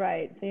so.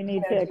 Right, so you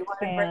need to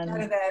expand.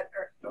 Out of that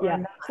or yeah,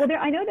 not. well,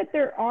 I know that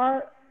there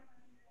are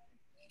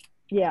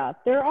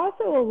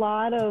also a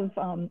lot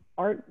of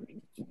art,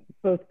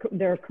 both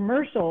they're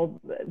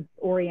commercial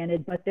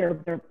oriented, but their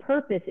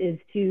purpose is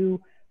to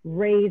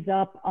raise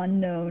up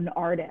unknown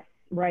artists,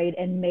 right?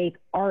 And make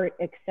art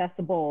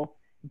accessible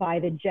by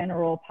the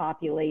general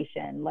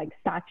population. Like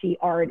Saatchi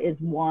Art is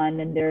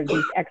one, and there's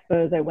these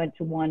expos. I went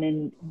to one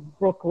in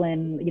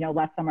Brooklyn, you know,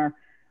 last summer.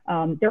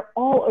 They're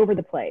all over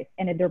the place,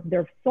 and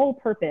their sole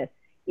purpose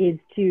is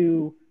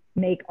to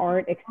make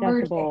art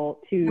accessible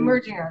to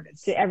emerging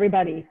artists, to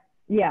everybody.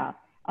 Yeah.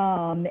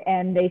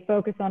 And they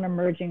focus on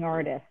emerging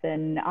artists.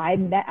 And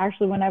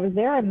actually, when I was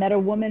there, I met a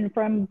woman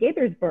from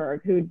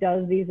Gaithersburg who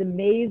does these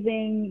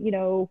amazing, you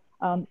know,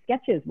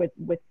 sketches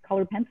with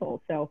colored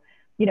pencils. So,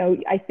 you know,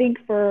 I think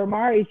for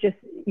Mari, it's just,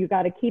 you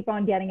got to keep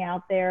on getting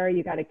out there.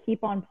 You got to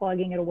keep on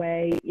plugging it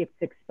away. It's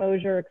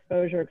exposure,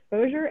 exposure,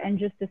 exposure, and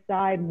just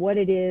decide what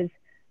it is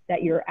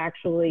that you're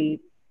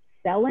actually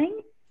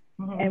selling,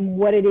 and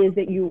what it is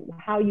that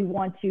how you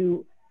want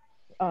to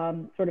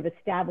sort of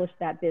establish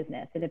that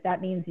business. And if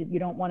that means you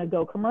don't want to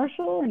go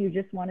commercial and you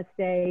just want to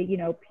stay, you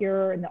know,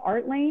 pure in the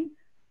art lane,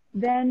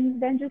 then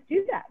just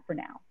do that for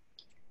now.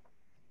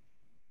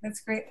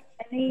 That's great.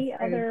 Any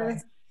other?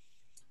 Advice.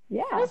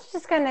 Yeah. I was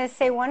just going to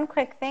say one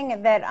quick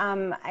thing that,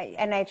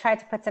 I tried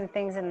to put some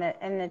things in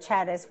the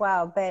chat as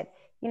well, but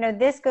you know,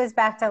 this goes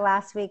back to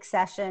last week's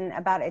session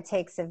about it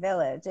takes a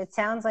village. It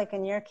sounds like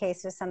in your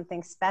case there's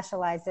something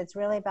specialized. It's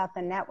really about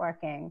the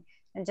networking.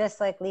 And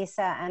just like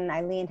Lisa and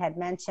Eileen had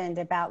mentioned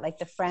about like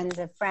the friends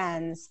of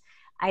friends,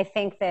 I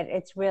think that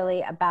it's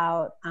really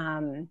about,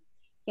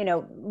 you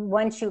know,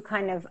 once you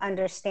kind of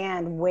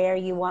understand where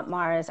you want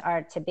Mara's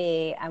art to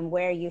be and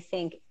where you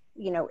think,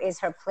 you know, is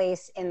her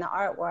place in the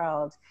art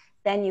world,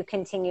 then you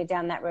continue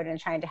down that road and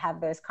trying to have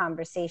those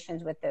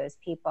conversations with those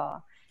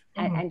people.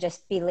 And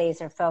just be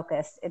laser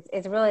focused.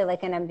 It's really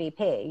like an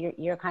MVP.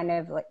 You're kind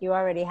of like, you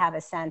already have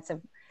a sense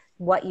of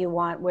what you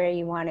want, where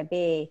you want to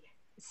be.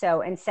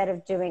 So instead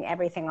of doing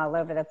everything all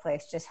over the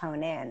place, just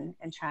hone in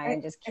and try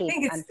and just keep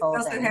unfolding. It's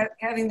also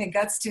having the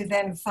guts to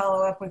then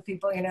follow up with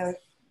people, you know,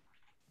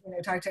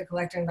 talk to a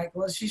collector and like,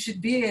 well, she should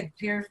be at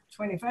Pier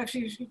 25.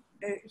 She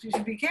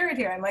should be carried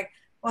here. I'm like,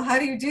 well, how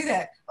do you do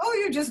that? Oh,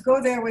 you just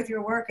go there with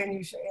your work and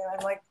you should. And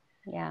I'm like,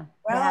 yeah,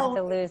 well, you have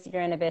to lose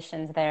your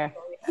inhibitions there.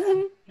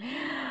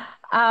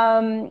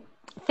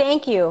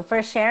 Thank you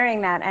for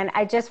sharing that. And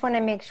I just want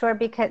to make sure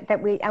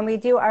we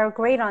do are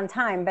great on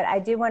time, but I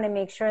do want to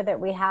make sure that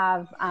we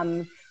have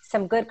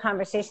some good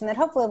conversation that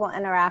hopefully will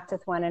interact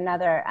with one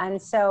another.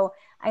 And so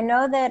I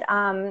know that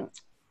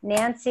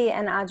Nancy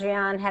and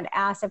Adrienne had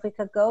asked if we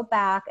could go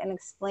back and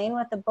explain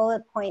what the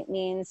bullet point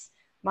means,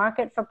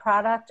 market for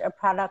product or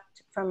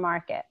product for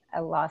market. I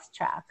lost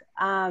track.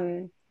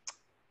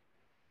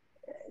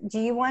 Do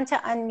you want to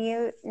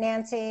unmute,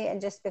 Nancy?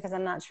 And just because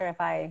I'm not sure if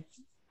I.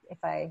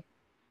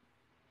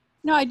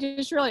 No, I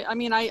just really, I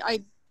mean,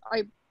 I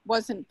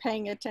wasn't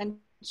paying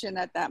attention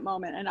at that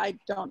moment, and I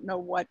don't know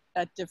what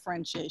that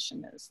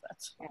differentiation is.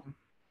 That's.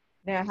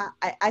 Yeah,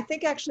 I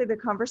think actually the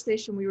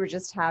conversation we were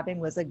just having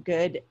was a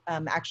good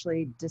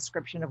actually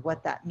description of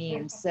what that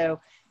means. So,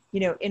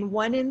 you know, in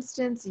one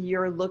instance,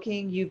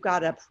 you've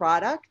got a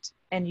product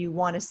and you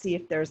want to see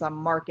if there's a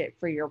market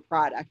for your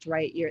product,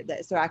 right?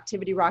 So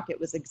Activity Rocket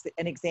was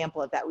an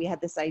example of that. We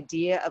had this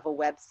idea of a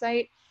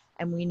website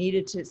and we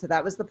needed to, so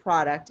that was the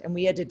product, and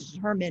we had to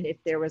determine if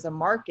there was a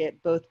market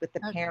both with the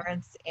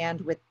parents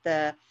and with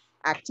the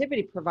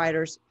activity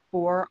providers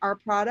for our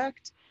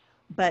product.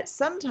 But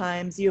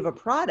sometimes you have a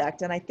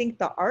product, and I think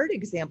the art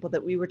example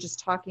that we were just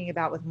talking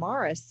about with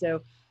Mara,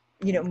 so,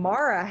 you know,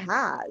 Mara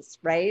has,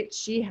 right?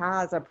 She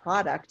has a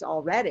product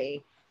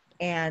already,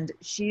 and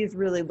she's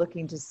really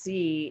looking to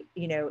see,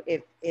 you know,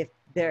 if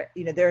there,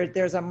 you know,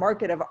 there's a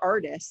market of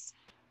artists,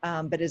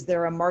 but is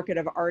there a market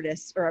of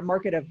artists or a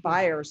market of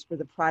buyers for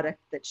the product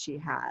that she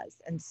has?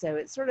 And so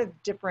it's sort of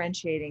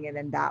differentiating it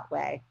in that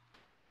way.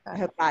 I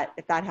hope that,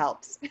 if that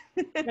helps.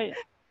 Right.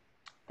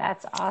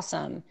 That's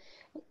awesome.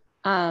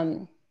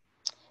 Basil,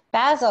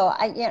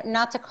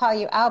 not to call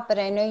you out, but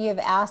I know you've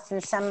asked in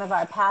some of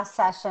our past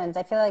sessions.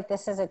 I feel like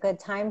this is a good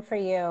time for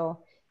you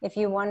if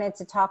you wanted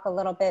to talk a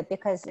little bit,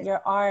 because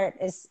your art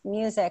is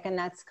music, and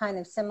that's kind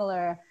of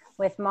similar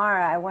with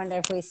Mara. I wonder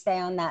if we stay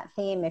on that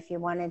theme, if you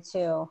wanted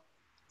to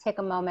take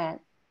a moment.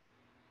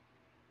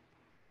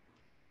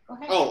 Go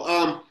ahead.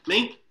 Oh,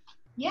 me?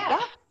 Yeah.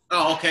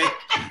 Oh, okay.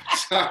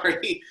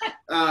 Sorry.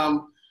 I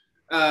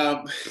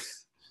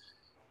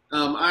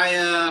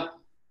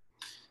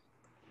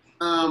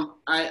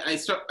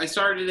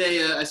started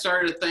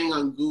a thing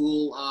on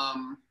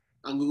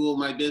Google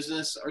My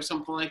Business or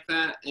something like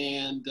that,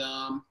 and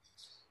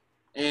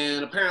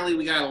apparently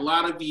we got a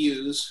lot of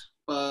views,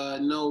 but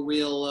no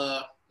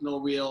real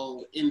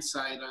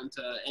insight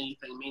onto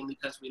anything. Mainly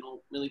because we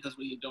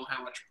don't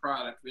have much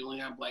product. We only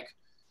have like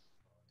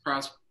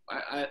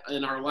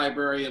in our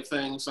library of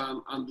things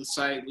on the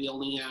site, we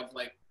only have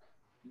like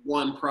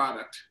one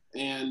product,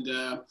 and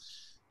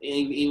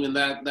even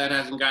that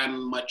hasn't gotten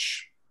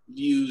much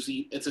views.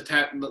 It's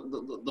attached.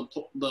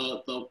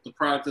 The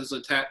product is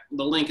attached.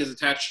 The link is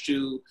attached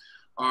to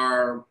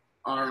our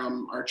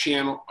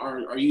channel,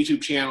 our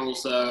YouTube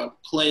channel's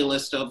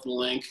playlist of the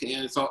link,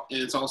 and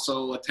it's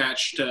also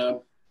attached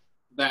to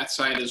that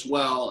site as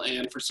well.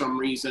 And for some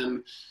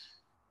reason,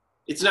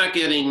 it's not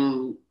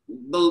getting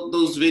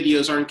those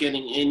videos aren't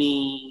getting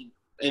any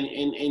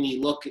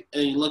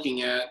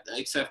looking at,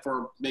 except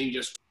for maybe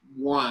just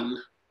one,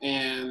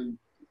 and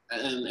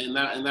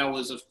that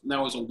was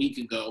a week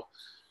ago,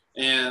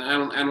 and I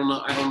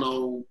don't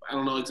know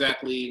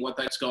exactly what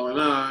that's going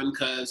on,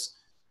 because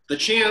the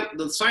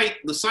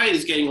site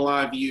is getting a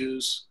lot of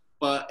views,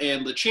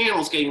 and the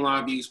channel's getting a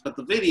lot of views, but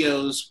the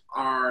videos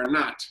are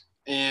not,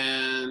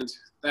 and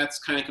that's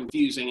kind of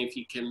confusing if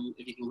you can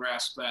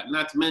grasp that.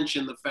 Not to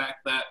mention the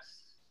fact that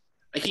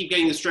I keep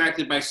getting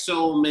distracted by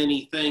so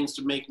many things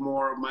to make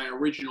more of my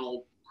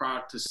original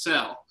product to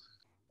sell,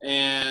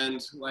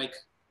 and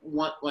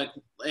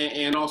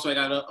and also I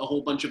got a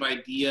whole bunch of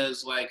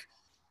ideas. Like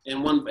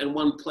in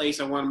one place,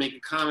 I want to make a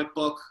comic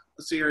book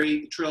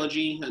series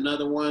trilogy.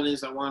 Another one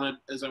is I want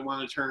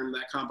to turn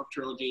that comic book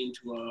trilogy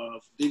into a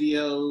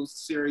video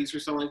series or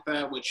something like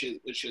that, which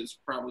is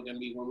probably going to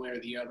be one way or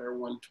the other.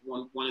 One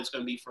is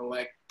going to be for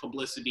like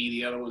publicity.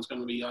 The other one's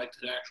going to be like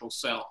to actual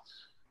sell.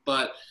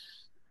 But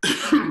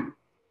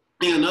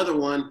and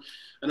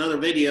another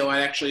video,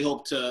 I actually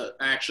hope to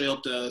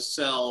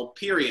sell.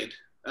 Period.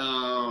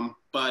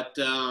 But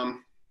the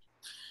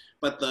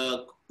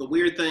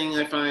weird thing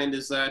I find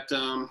is that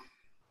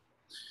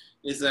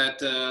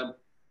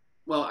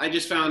well, I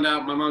just found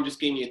out, my mom just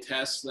gave me a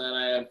test that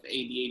I have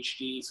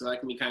ADHD, so that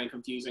can be kind of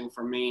confusing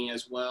for me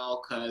as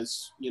well,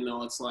 because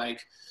it's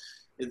like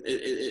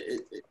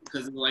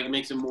because it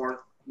makes it more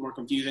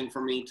confusing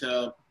for me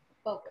to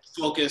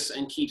focus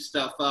and keep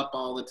stuff up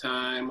all the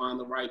time in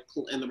the right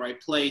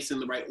place, in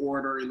the right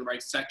order, in the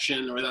right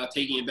section, without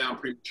taking it down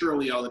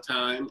prematurely all the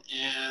time.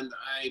 And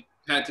I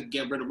had to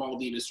get rid of all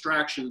the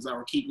distractions that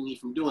were keeping me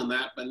from doing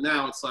that. But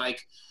now it's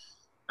like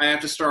I have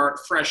to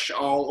start fresh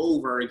all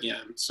over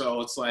again.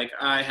 So it's like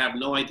I have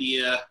no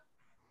idea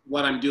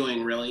what I'm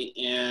doing really,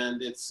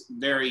 and it's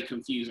very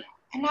confusing.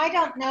 And I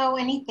don't know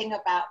anything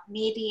about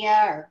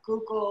media or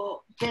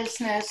Google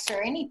business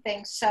or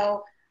anything,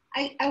 so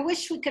I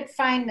wish we could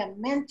find a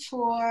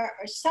mentor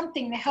or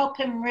something to help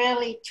him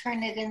really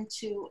turn it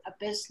into a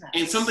business.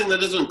 And something that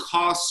doesn't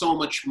cost so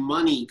much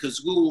money,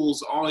 because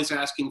Google's always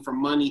asking for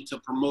money to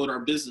promote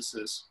our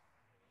businesses.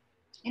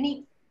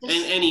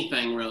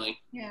 Anything really.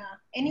 Yeah.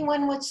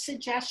 Anyone with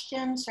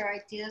suggestions or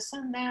ideas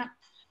on that?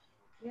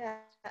 Yeah,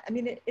 I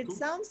mean, it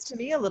sounds to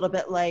me a little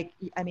bit like,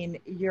 I mean,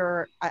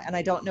 and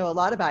I don't know a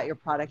lot about your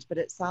product, but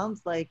it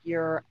sounds like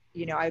you're,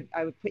 I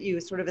would put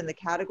you sort of in the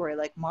category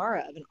like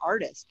Mara, of an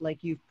artist.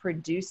 Like you've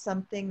produced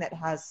something that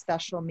has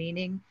special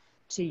meaning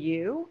to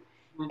you,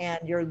 and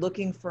you're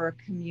looking for a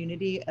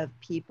community of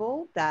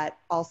people that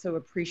also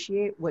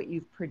appreciate what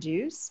you've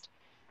produced.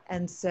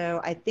 And so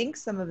I think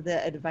some of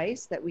the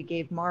advice that we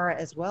gave Mara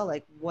as well,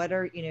 like what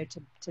are,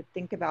 to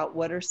think about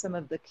what are some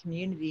of the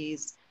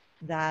communities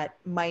that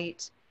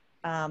might,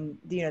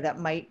 that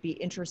might be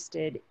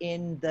interested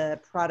in the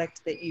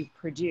product that you've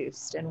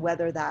produced, and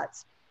whether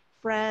that's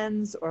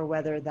friends or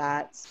whether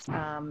that's,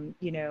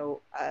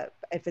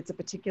 if it's a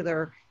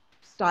particular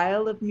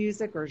style of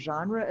music or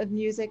genre of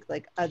music,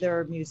 like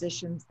other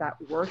musicians that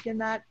work in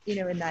that,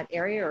 in that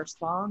area, or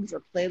songs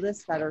or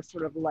playlists that are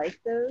sort of like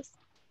those.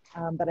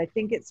 But I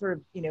think it's sort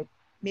of,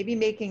 maybe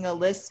making a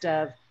list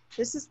of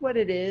this is what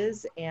it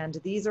is, and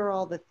these are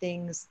all the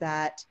things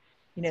that,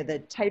 the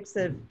types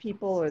of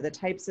people or the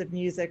types of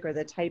music or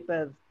the type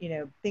of,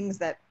 things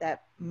that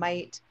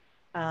might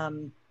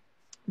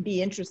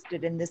be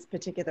interested in this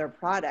particular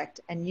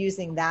product, and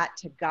using that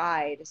to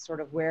guide sort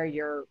of where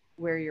you're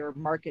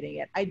marketing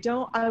it. I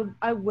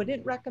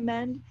wouldn't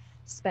recommend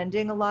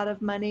spending a lot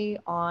of money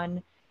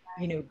on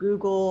you know,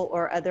 Google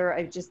or other,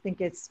 I just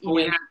think it's, you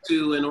We know, have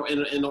to in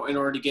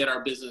order to get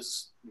our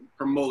business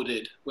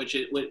promoted, which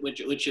if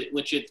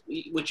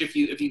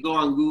you go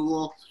on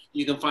Google,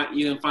 you can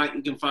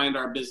find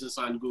our business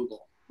on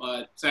Google.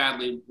 But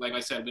sadly, like I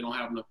said, we don't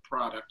have enough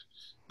product.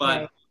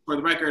 But right. for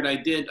the record, I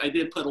did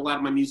put a lot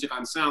of my music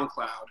on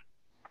SoundCloud,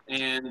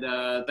 and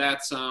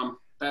that's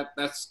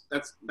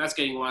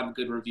getting a lot of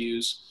good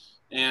reviews,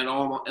 and a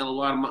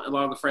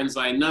lot of the friends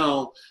I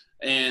know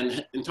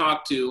and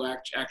talk to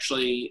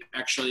actually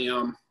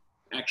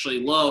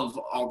love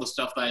all the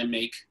stuff that I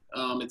make.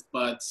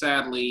 But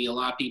sadly, a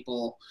lot of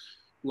people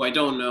who I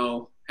don't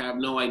know have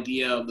no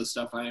idea of the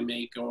stuff I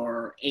make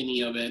or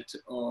any of it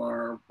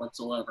or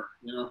whatsoever,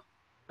 you know?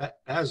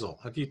 Basil,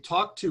 have you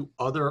talked to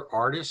other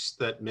artists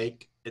that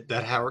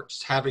are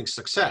having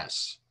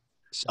success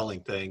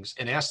selling things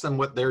and asked them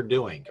what they're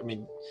doing? I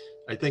mean,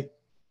 I think,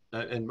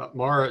 and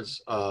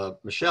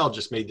Michelle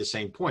just made the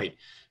same point,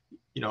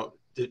 you know,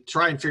 to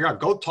try and figure out,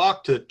 go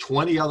talk to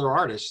 20 other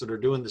artists that are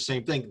doing the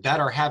same thing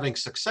that are having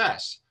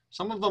success.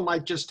 Some of them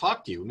might just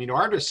talk to you. I mean,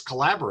 artists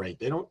collaborate.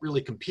 They don't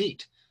really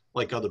compete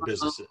like other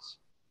businesses.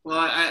 Well,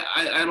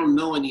 I don't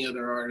know any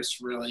other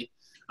artists really.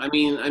 I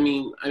mean,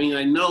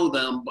 I know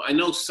them, I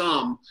know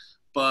some,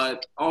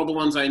 but all the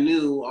ones I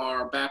knew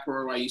are back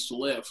where I used to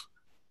live.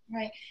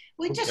 Right.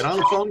 We just get on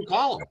the phone and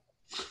call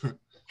them.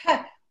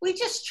 We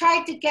just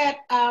tried to get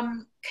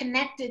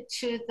connected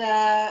to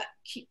the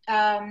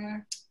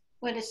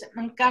what is it,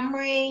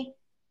 Montgomery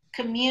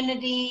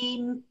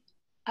Community,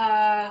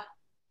 the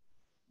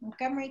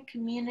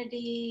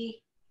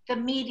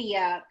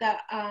media, the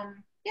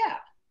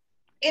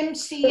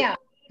MCM,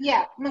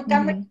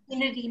 Montgomery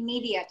Community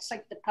Media. It's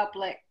like the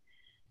public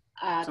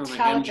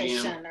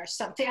television or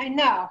something. I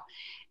know.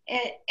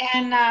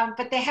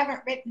 But they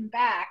haven't written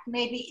back.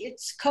 Maybe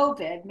it's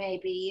COVID,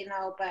 maybe, you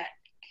know, but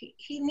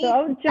he needs. So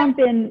I'll jump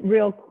in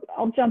real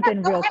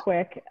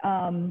quick.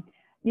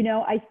 You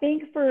know, I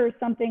think for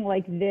something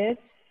like this,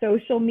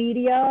 social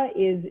media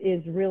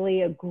is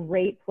really a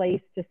great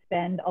place to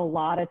spend a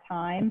lot of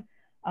time.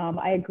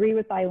 I agree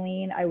with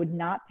Eileen. I would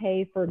not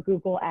pay for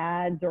Google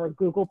ads or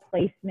Google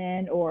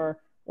placement or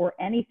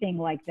anything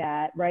like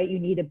that, right? You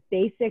need a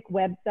basic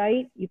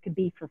website. You could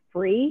be for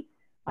free.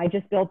 I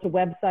just built a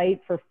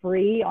website for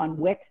free on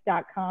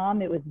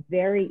Wix.com. It was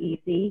very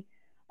easy.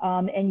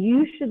 And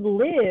you should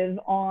live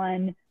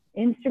on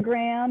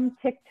Instagram,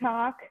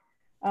 TikTok,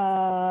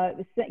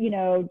 you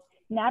know,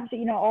 Snapchat,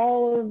 you know,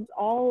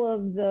 all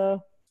of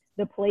the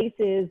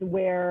places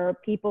where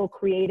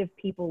creative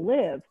people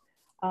live.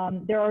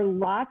 There are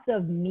lots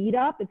of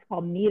Meetup. It's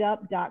called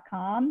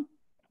meetup.com.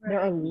 Right. There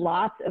are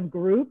lots of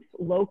groups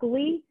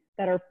locally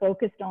that are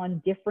focused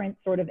on different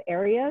sort of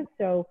areas.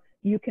 So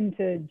you can,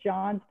 to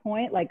John's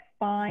point, like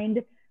find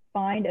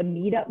a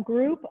meetup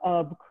group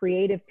of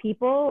creative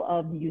people,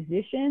 of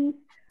musicians.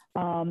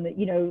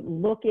 You know,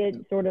 look at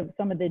sort of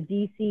some of the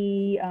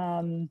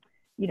DC,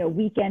 you know,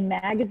 weekend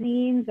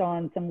magazines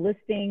on some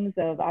listings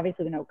of,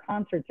 obviously no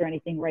concerts or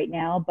anything right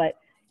now, but,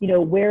 you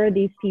know, where are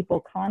these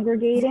people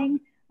congregating?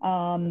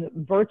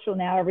 Virtual,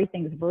 now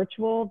everything's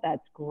virtual.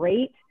 That's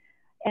great.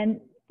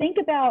 And think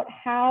about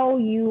how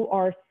you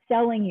are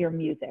selling your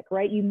music,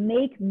 right? You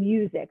make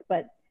music,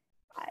 but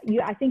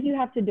I think you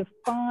have to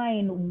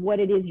define what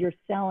it is you're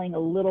selling a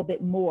little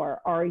bit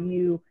more. Are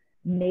you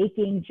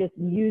making just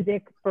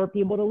music for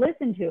people to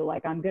listen to?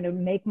 Like, I'm going to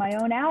make my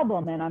own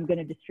album and I'm going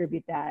to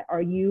distribute that.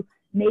 Are you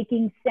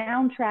making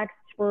soundtracks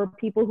for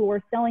people who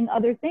are selling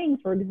other things?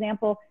 For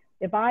example,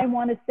 if I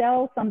want to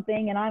sell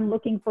something and I'm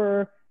looking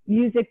for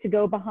music to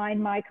go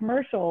behind my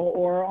commercial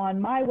or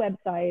on my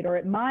website or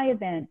at my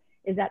event,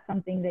 is that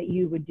something that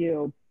you would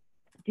do?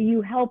 Do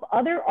you help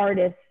other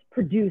artists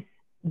produce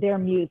their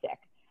music?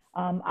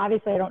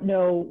 Obviously, I don't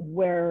know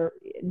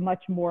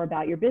much more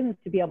about your business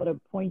to be able to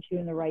point you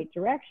in the right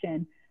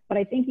direction, but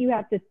I think you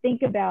have to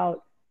think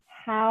about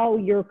how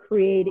you're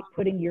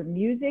putting your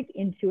music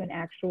into an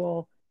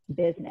actual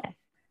business.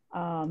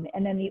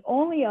 And then the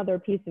only other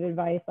piece of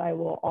advice I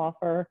will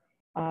offer,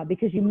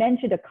 because you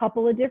mentioned a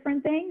couple of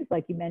different things,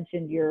 like you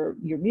mentioned your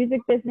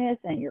music business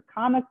and your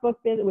comic book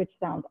business, which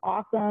sounds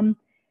awesome.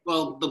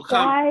 Well, the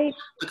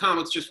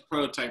comic's just a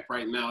prototype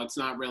right now. It's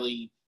not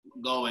really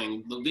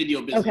going. The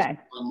video business is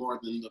more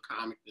than the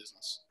comic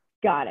business.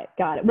 Got it.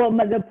 Well,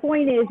 the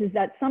point is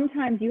that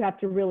sometimes you have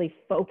to really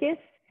focus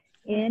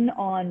in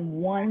on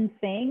one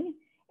thing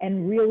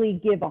and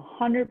really give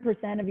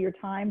 100% of your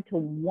time to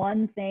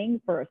one thing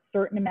for a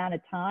certain amount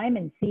of time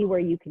and see where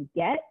you can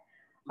get.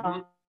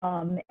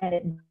 And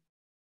at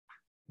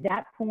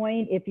that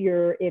point, if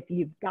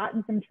you've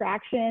gotten some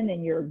traction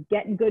and you're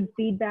getting good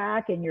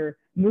feedback and you're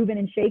moving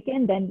and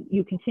shaking, then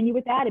you continue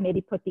with that and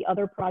maybe put the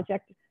other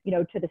project, you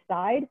know, to the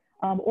side.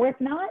 Or if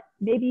not,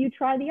 maybe you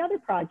try the other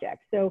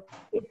project. So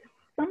it's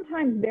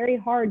sometimes very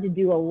hard to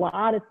do a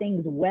lot of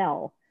things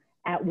well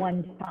at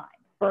one time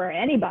for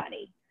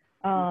anybody.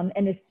 And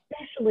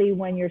especially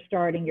when you're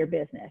starting your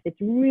business, it's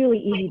really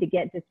easy to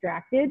get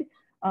distracted,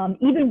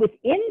 even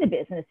within the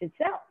business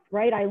itself,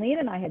 right? Eileen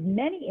and I had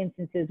many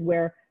instances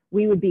where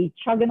we would be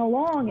chugging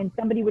along and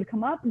somebody would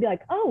come up and be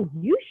like, oh,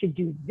 you should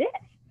do this.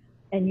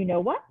 And you know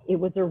what? It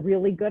was a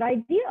really good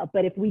idea.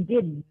 But if we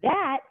did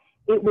that,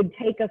 it would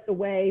take us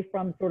away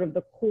from sort of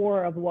the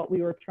core of what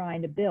we were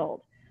trying to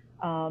build.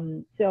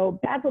 So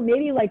Basil,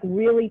 maybe like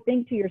really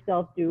think to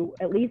yourself, do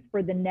at least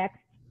for the next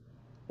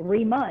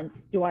 3 months,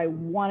 do I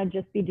want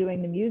to just be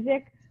doing the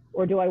music,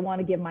 or do I want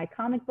to give my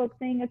comic book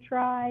thing a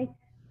try?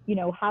 You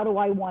know, how do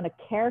I want to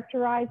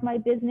characterize my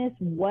business?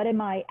 What am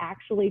I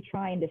actually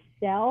trying to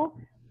sell?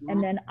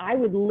 And then I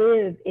would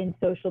live in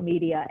social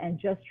media and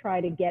just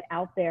try to get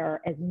out there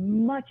as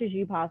much as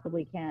you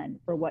possibly can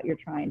for what you're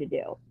trying to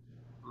do.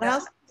 I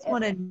also just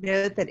want to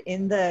note that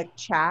in the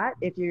chat,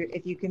 if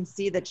you can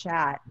see the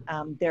chat,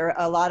 there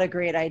are a lot of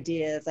great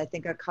ideas. I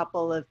think a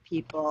couple of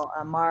people,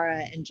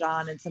 Mara and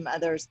John and some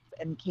others,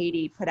 and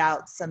Katie put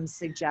out some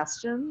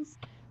suggestions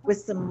with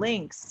some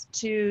links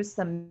to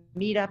some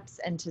meetups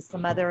and to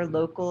some other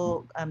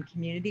local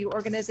community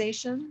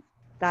organizations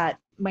that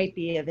might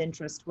be of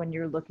interest when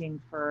you're looking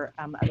for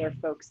other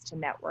folks to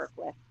network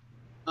with.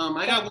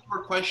 I got one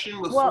more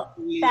question before Well,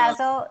 we.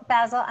 Basil,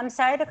 I'm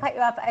sorry to cut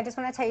you off. I just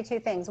want to tell you two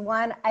things.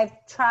 One,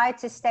 I've tried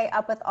to stay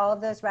up with all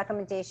of those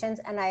recommendations,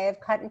 and I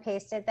have cut and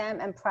pasted them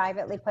and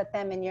privately put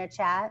them in your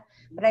chat.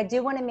 But I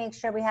do want to make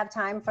sure we have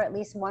time for at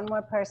least one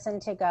more person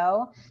to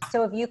go.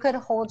 So if you could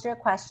hold your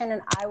question,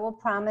 and I will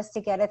promise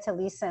to get it to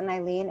Lisa and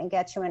Eileen and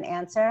get you an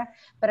answer.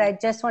 But I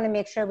just want to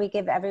make sure we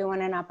give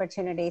everyone an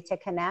opportunity to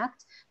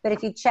connect. But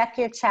if you check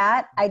your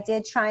chat, I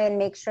did try and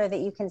make sure that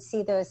you can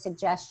see those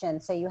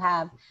suggestions. So you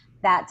have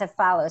that to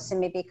follow. So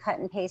maybe cut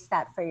and paste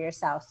that for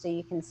yourself so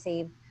you can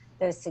save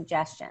those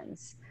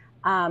suggestions.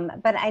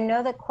 But I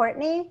know that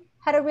Courtney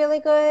had a really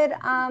good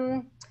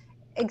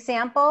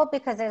example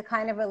because it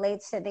kind of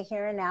relates to the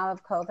here and now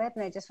of COVID.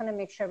 And I just want to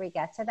make sure we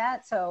get to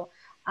that. So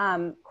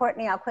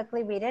Courtney, I'll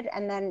quickly read it.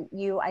 And then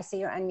I see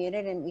you're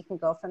unmuted and we can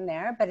go from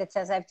there. But it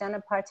says, I've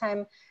done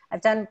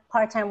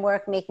part-time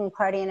work making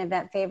party and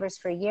event favors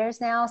for years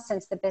now.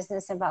 Since the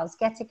business involves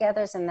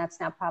get-togethers and that's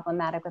now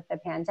problematic with the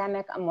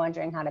pandemic, I'm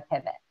wondering how to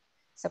pivot.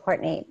 So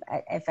Courtney,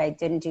 if I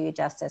didn't do you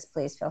justice,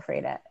 please feel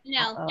free to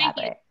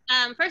elaborate.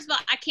 Thank you. First of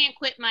all, I can't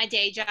quit my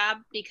day job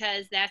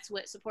because that's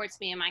what supports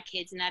me and my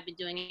kids, and I've been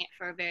doing it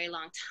for a very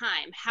long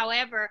time.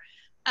 However,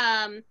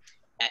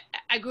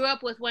 I grew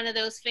up with one of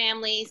those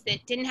families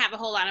that didn't have a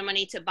whole lot of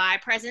money to buy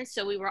presents,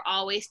 so we were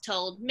always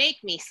told,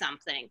 make me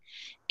something.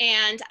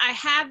 And I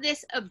have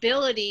this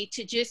ability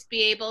to just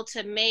be able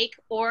to make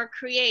or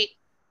create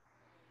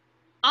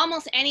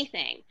almost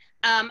anything.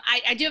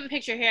 I do have a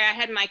picture here. I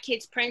had my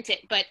kids print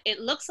it, but it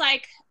looks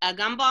like a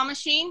gumball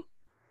machine,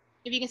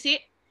 if you can see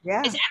it.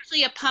 Yeah. It's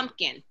actually a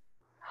pumpkin.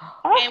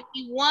 Oh, And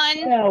we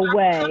won. no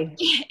way.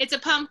 Pumpkin. It's a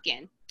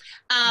pumpkin.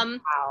 Wow.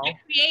 I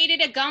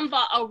created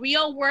a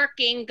real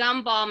working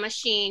gumball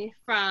machine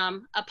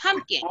from a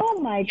pumpkin.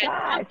 Oh my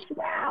gosh,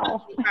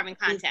 wow. Carving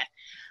contest.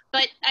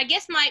 But I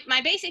guess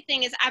my basic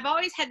thing is I've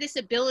always had this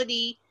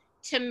ability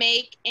to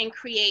make and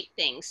create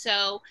things.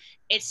 So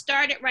it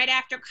started right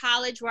after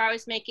college where I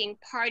was making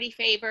party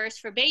favors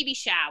for baby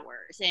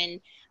showers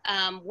and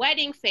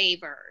wedding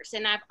favors.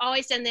 And I've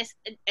always done this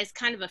as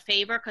kind of a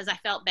favor because I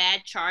felt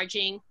bad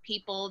charging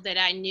people that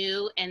I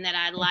knew and that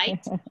I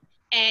liked.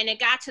 And it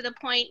got to the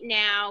point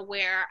now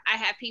where I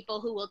have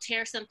people who will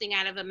tear something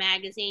out of a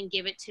magazine,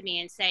 give it to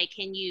me and say,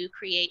 can you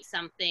create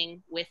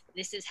something with,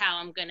 this is how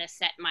I'm gonna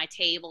set my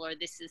table, or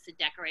this is the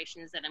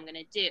decorations that I'm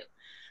gonna do.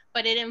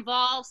 But it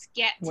involves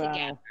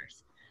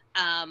get-togethers.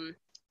 Wow.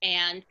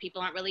 And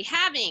people aren't really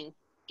having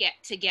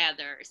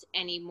get-togethers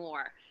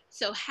anymore.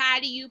 So how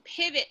do you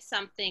pivot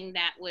something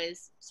that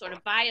was sort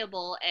of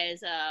viable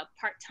as a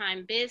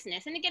part-time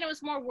business? And again, it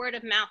was more word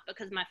of mouth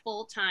because my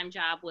full-time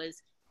job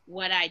was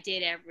what I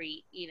did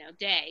every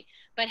day.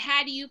 But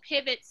how do you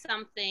pivot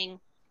something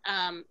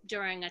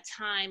during a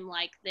time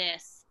like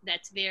this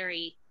that's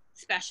very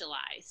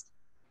specialized?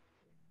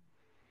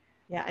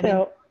 Yeah, I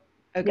mean,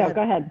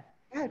 go ahead.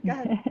 Yeah, go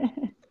ahead.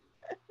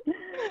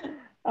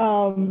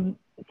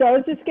 So I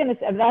was just going to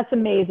say, that's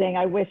amazing.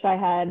 I wish I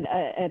had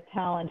a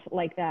talent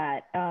like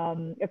that.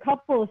 A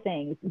couple of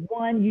things.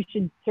 One, you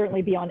should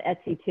certainly be on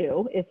Etsy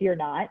too, if you're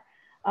not.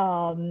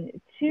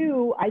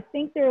 Two, I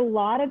think there are a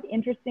lot of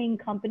interesting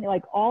companies,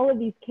 like all of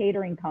these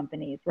catering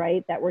companies,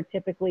 right, that were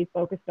typically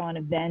focused on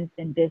events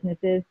and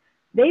businesses.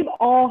 They've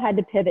all had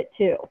to pivot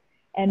too.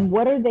 And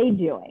what are they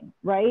doing,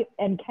 right?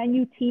 And can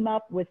you team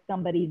up with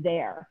somebody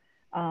there?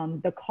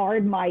 The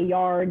Card My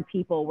Yard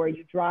people, where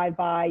you drive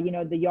by,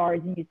 the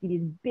yards and you see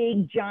these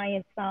big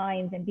giant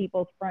signs in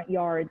people's front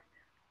yards.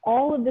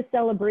 All of the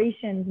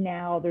celebrations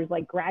now, there's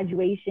like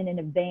graduation in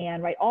a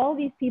van, right? All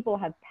these people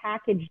have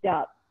packaged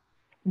up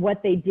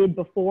what they did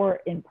before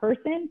in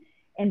person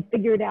and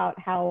figured out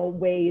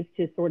ways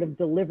to sort of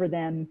deliver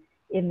them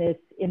in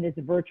this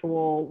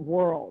virtual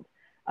world.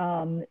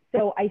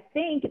 So I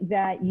think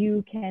that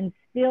you can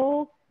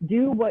still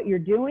do what you're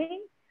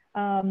doing,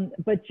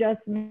 but just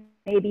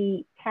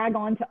maybe tag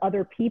on to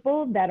other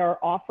people that are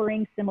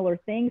offering similar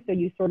things, so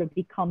you sort of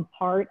become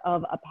part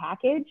of a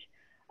package.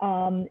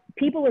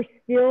 People are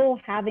still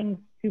having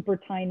super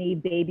tiny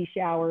baby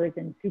showers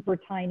and super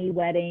tiny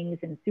weddings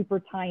and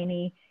super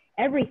tiny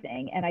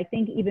everything. And I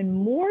think even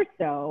more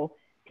so,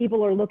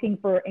 people are looking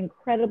for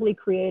incredibly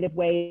creative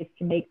ways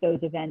to make those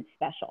events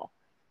special,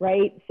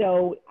 right?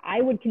 So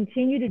I would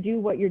continue to do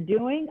what you're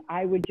doing.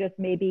 I would just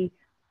maybe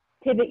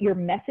pivot your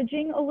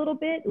messaging a little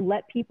bit,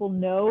 let people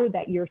know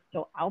that you're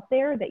still out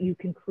there, that you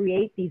can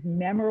create these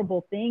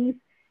memorable things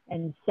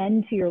and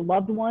send to your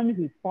loved one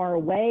who's far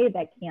away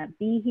that can't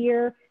be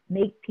here,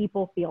 make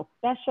people feel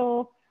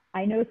special.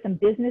 I know some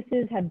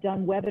businesses have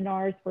done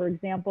webinars, for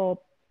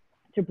example,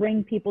 to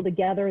bring people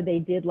together. They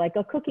did like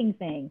a cooking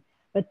thing,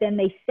 but then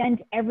they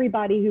sent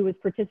everybody who was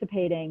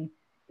participating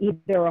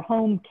either a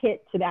home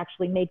kit to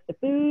actually make the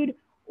food,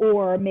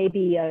 or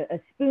maybe a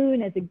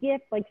spoon as a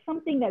gift, like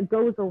something that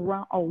goes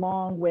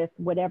along with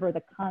whatever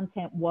the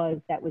content was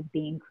that was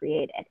being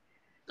created.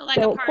 So like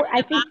a party in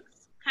a box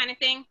kind of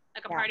thing?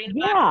 Like a party in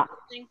a box?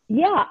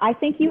 Yeah, I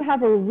think you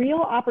have a real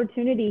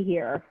opportunity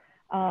here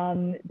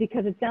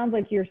because it sounds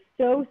like you're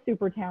so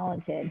super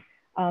talented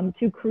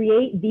to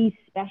create these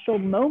special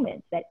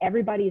moments that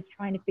everybody is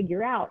trying to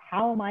figure out.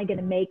 How am I going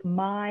to make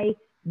my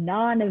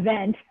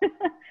non-event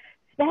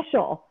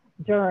special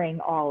during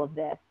all of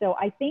this? So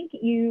I think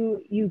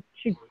you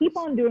should keep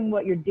on doing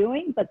what you're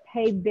doing, but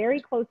pay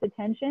very close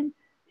attention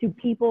to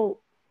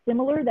people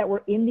similar that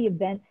were in the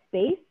event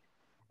space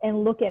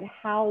and look at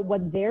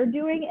what they're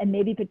doing and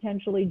maybe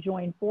potentially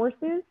join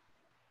forces,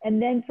 and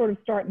then sort of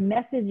start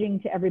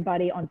messaging to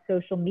everybody on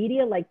social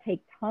media, like take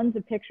tons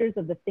of pictures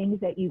of the things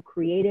that you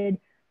created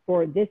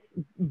for this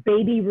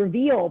baby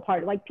reveal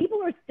part. Like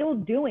people are still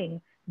doing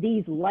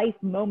these life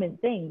moment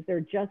things.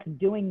 They're just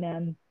doing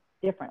them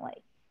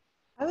differently.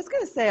 I was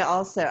going to say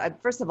also,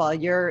 first of all,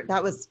 that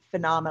was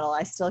phenomenal.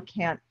 I still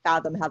can't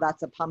fathom how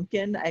that's a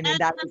pumpkin. I mean,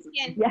 that was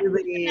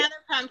really another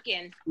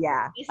pumpkin.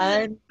 Yeah. This is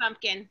another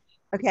pumpkin.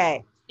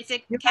 Okay. It's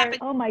a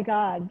oh my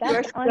God,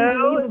 that's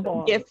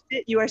unbelievable.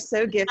 Gifted. You are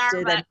so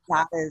gifted, and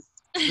that is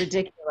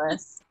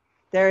ridiculous.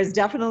 There is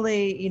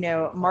definitely,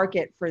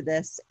 market for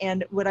this.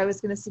 And what I was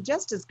going to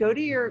suggest is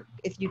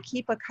if you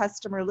keep a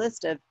customer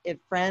list of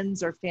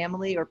friends or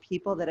family or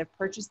people that have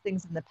purchased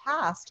things in the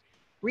past,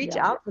 reach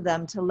out to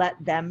them to let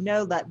them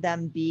know, let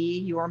them be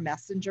your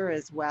messenger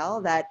as well,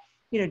 that,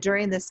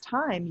 during this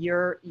time,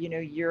 you're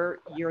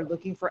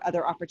looking for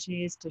other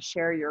opportunities to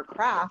share your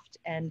craft.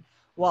 And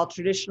while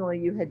traditionally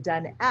you had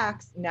done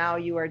X, now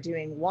you are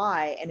doing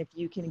Y. And if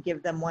you can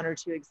give them one or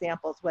two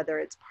examples, whether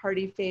it's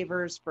party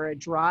favors for a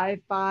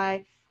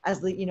drive-by,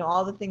 as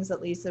all the things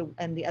that Lisa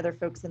and the other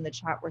folks in the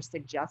chat were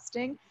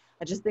suggesting,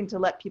 I just think to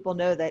let people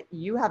know that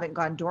you haven't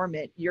gone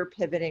dormant, you're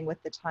pivoting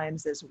with the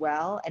times as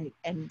well,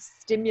 and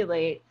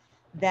stimulate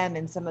them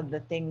in some of the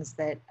things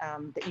that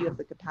that you have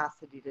the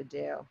capacity to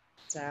do.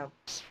 So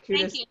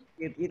kudos to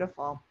you.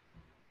 Beautiful.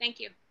 Thank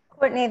you.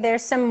 Courtney,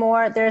 there's some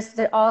more. There's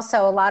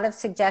also a lot of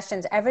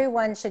suggestions.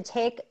 Everyone should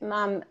take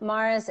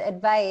Mara's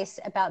advice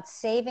about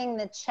saving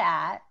the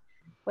chat,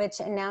 which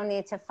I now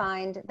need to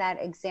find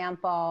that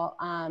example.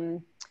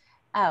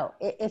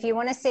 If you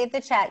want to save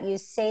the chat,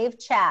 use Save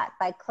Chat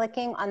by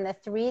clicking on the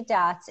 3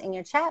 dots in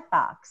your chat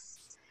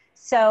box.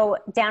 So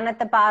down at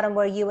the bottom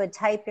where you would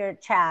type your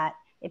chat,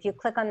 if you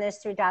click on those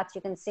 3 dots,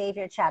 you can save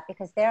your chat,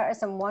 because there are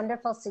some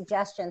wonderful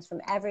suggestions from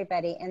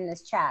everybody in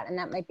this chat, and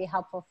that might be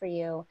helpful for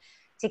you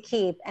to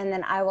keep. And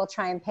then I will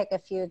try and pick a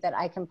few that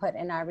I can put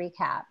in our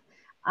recap.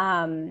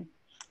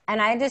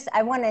 And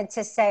I wanted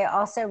to say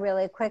also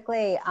really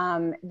quickly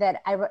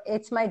that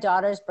it's my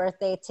daughter's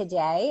birthday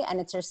today, and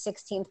it's her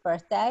 16th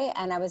birthday,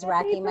 and I was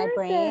racking my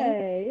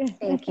brain.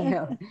 Thank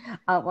you.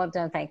 Well,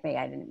 don't thank me.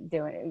 I didn't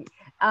do it.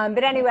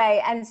 But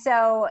anyway, and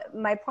so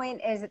my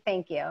point is,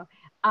 thank you.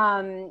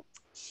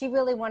 She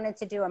really wanted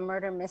to do a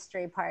murder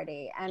mystery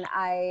party, and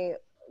I,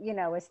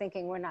 was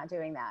thinking we're not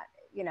doing that,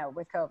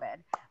 with COVID.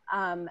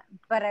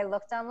 But I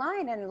looked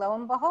online, and lo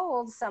and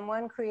behold,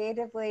 someone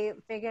creatively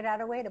figured out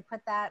a way to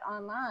put that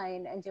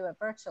online and do it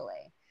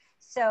virtually.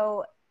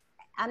 So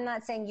I'm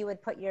not saying you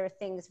would put your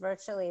things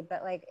virtually,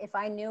 but like if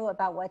I knew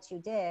about what you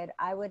did,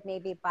 I would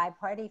maybe buy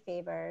party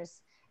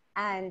favors,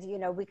 and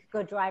we could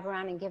go drive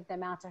around and give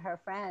them out to her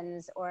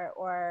friends,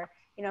 or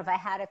if I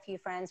had a few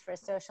friends for a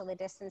socially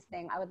distanced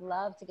thing, I would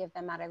love to give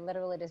them out. I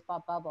literally just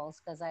bought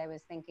bubbles because I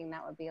was thinking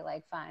that would be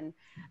like fun.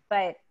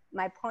 But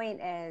my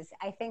point is,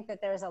 I think that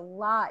there's a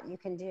lot you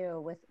can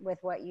do with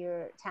what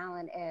your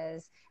talent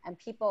is, and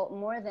people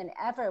more than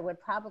ever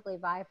would probably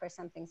vie for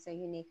something so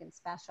unique and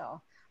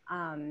special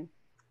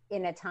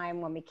in a time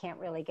when we can't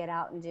really get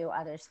out and do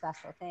other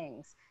special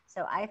things.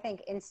 So I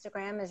think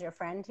Instagram is your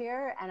friend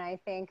here, and I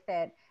think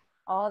that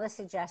all the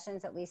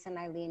suggestions that Lisa and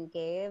Eileen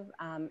gave,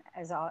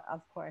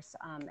 of course,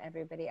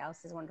 everybody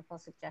else's wonderful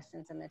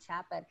suggestions in the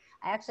chat, but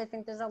I actually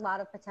think there's a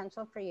lot of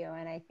potential for you.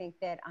 And I think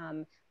that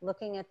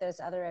looking at those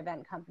other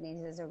event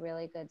companies is a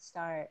really good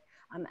start.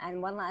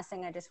 And one last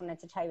thing I just wanted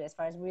to tell you, as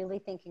far as really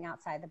thinking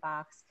outside the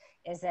box,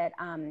 is that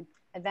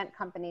event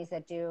companies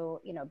that do,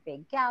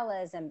 big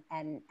galas and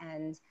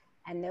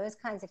those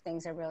kinds of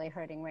things are really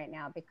hurting right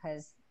now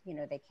because,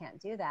 they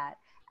can't do that.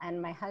 And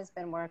my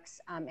husband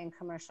works in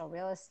commercial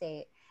real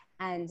estate.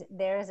 And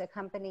there's a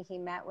company he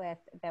met with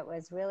that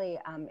was really,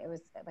 it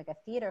was like a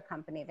theater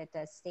company that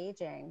does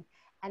staging.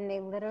 And they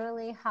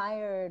literally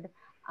hired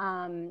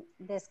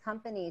this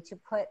company to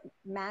put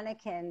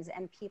mannequins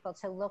and people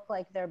to look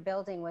like their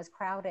building was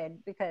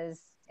crowded,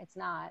 because it's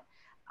not.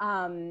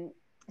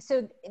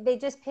 So they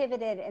just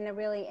pivoted in a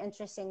really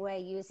interesting way,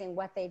 using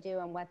what they do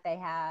and what they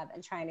have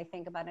and trying to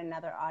think about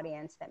another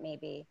audience that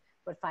maybe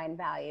would find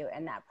value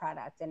in that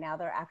product. And now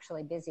they're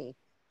actually busy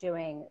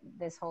doing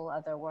this whole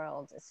other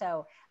world.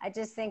 So I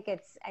just think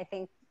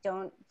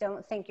don't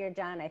think you're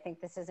done. I think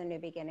this is a new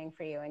beginning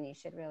for you, and you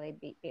should really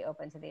be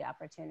open to the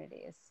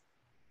opportunities.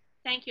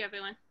 Thank you,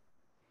 everyone.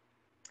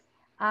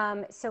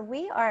 So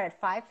we are at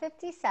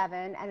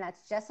 5:57, and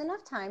that's just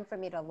enough time for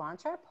me to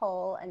launch our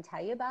poll and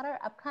tell you about our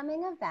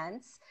upcoming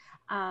events.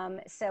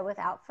 So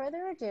without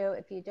further ado,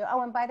 if you do,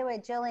 oh, and by the way,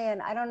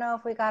 Jillian, I don't know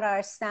if we got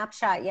our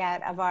snapshot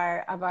yet of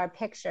our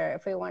picture,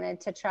 if we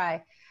wanted to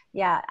try.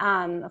 Yeah,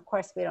 of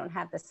course, we don't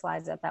have the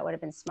slides up. That would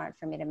have been smart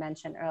for me to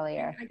mention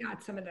earlier. I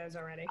got some of those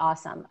already.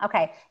 Awesome.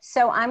 Okay,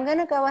 so I'm going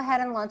to go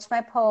ahead and launch my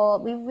poll.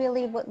 We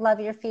really would love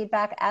your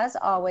feedback as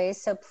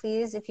always. So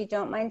please, if you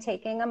don't mind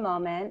taking a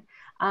moment,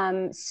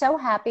 so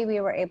happy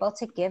we were able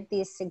to give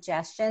these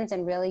suggestions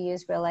and really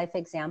use real life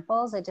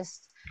examples.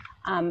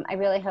 I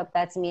really hope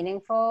that's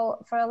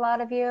meaningful for a lot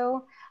of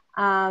you.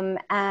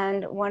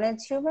 And wanted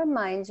to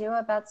remind you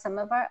about some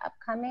of our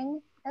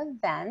upcoming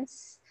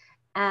events.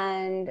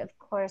 And of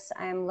course,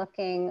 I'm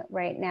looking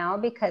right now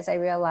because I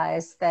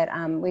realized that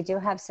we do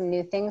have some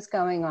new things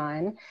going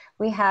on.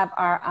 We have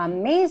our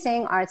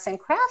amazing Arts and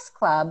Crafts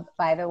Club,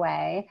 by the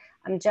way.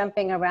 I'm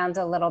jumping around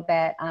a little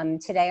bit.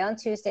 Today on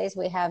Tuesdays,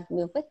 we have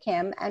Move with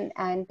Kim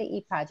and the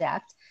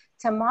E-Project.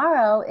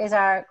 Tomorrow is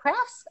our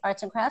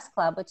Arts and Crafts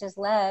Club, which is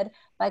led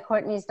by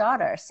Courtney's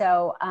daughter.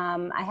 So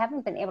I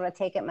haven't been able to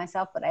take it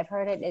myself, but I've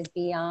heard it is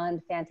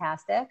beyond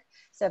fantastic.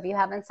 So if you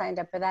haven't signed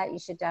up for that, you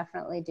should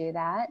definitely do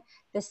that.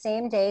 The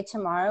same day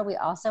tomorrow, we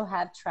also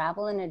have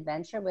Travel and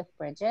Adventure with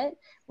Bridget,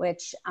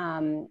 which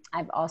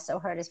I've also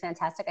heard is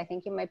fantastic. I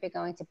think you might be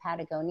going to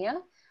Patagonia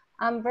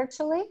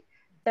virtually.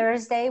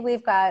 Thursday,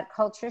 we've got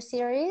Culture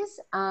Series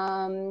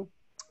and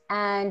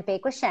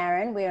Bake with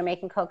Sharon. We are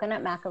making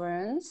coconut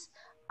macaroons.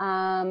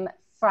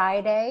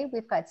 Friday,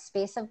 we've got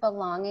Space of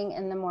Belonging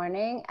in the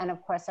morning. And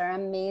of course, our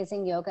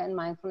amazing Yoga and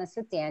Mindfulness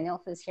with Daniel,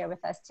 who's here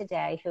with us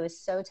today, who is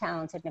so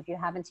talented. And if you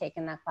haven't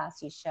taken that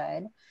class, you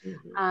should.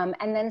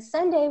 And then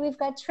Sunday, we've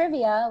got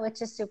trivia,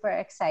 which is super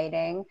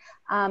exciting.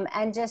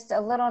 And just a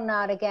little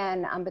nod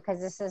again, because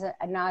this is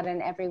not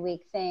an every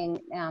week thing.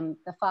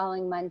 The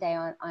following Monday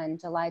on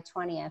July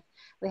 20th,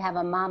 we have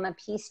a Mama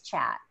Peace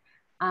Chat.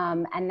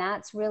 And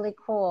that's really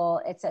cool.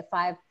 It's at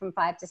from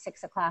 5 to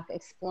 6 o'clock,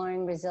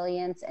 exploring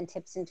resilience and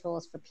tips and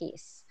tools for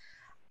peace.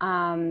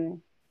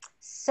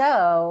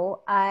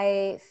 So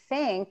I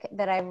think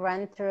that I've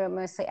run through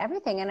mostly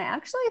everything. And I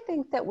actually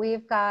think that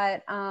we've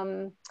got,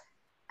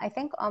 I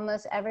think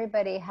almost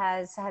everybody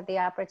has had the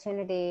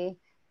opportunity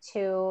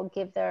to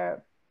give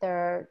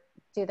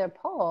do their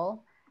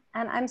poll.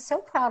 And I'm so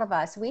proud of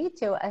us. We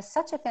do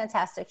such a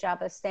fantastic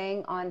job of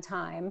staying on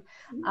time,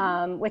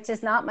 which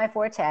is not my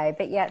forte,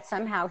 but yet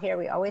somehow here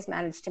we always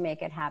manage to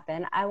make it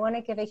happen. I want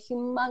to give a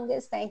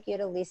humongous thank you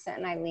to Lisa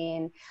and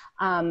Ilene.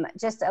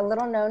 Just a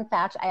little known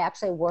fact, I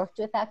actually worked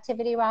with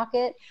Activity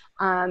Rocket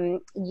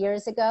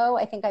years ago.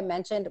 I think I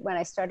mentioned when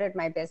I started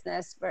my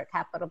business for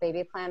Capital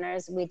Baby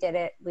Planners,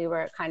 we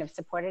were kind of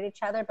supported each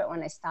other, but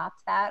when I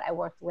stopped that, I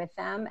worked with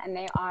them, and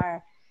they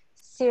are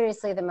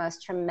seriously the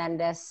most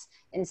tremendous,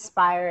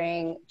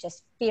 inspiring,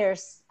 just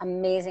fierce,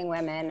 amazing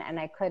women. And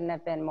I couldn't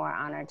have been more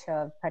honored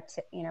to have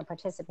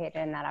participated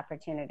in that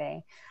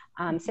opportunity.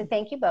 So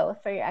thank you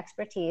both for your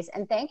expertise.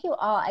 And thank you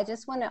all. I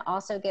just want to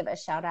also give a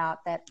shout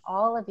out that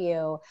all of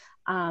you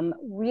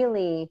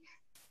really,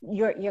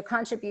 your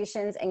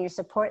contributions and your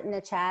support in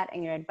the chat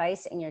and your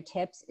advice and your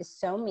tips is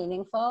so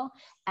meaningful.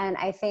 And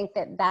I think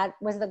that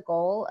was the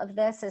goal of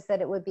this, is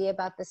that it would be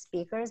about the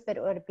speakers, but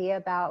it would be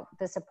about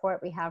the support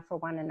we have for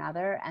one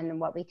another and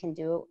what we can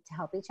do to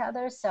help each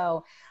other.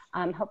 So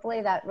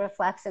hopefully that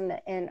reflects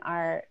in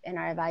our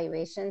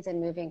evaluations and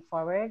moving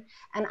forward.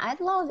 And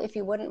I'd love, if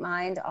you wouldn't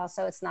mind,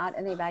 also, it's not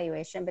an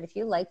evaluation, but if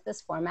you like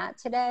this format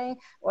today,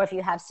 or if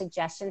you have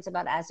suggestions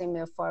about as we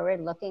move forward,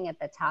 looking at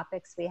the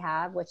topics we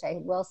have, which I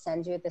will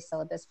send you the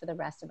syllabus for the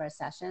rest of our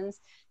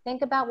sessions,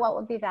 think about what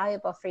would be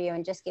valuable for you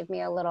and just give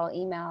me a little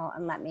email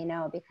and let me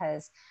know,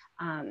 because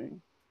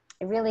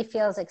it really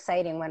feels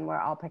exciting when we're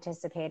all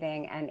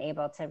participating and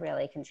able to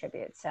really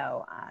contribute.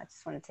 So I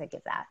just wanted to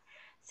give that.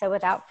 So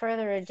without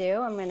further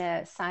ado, I'm going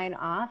to sign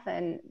off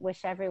and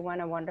wish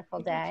everyone a wonderful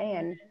day.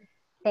 And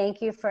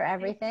thank you for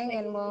everything.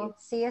 And we'll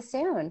see you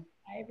soon.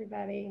 Bye,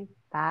 everybody.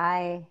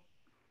 Bye.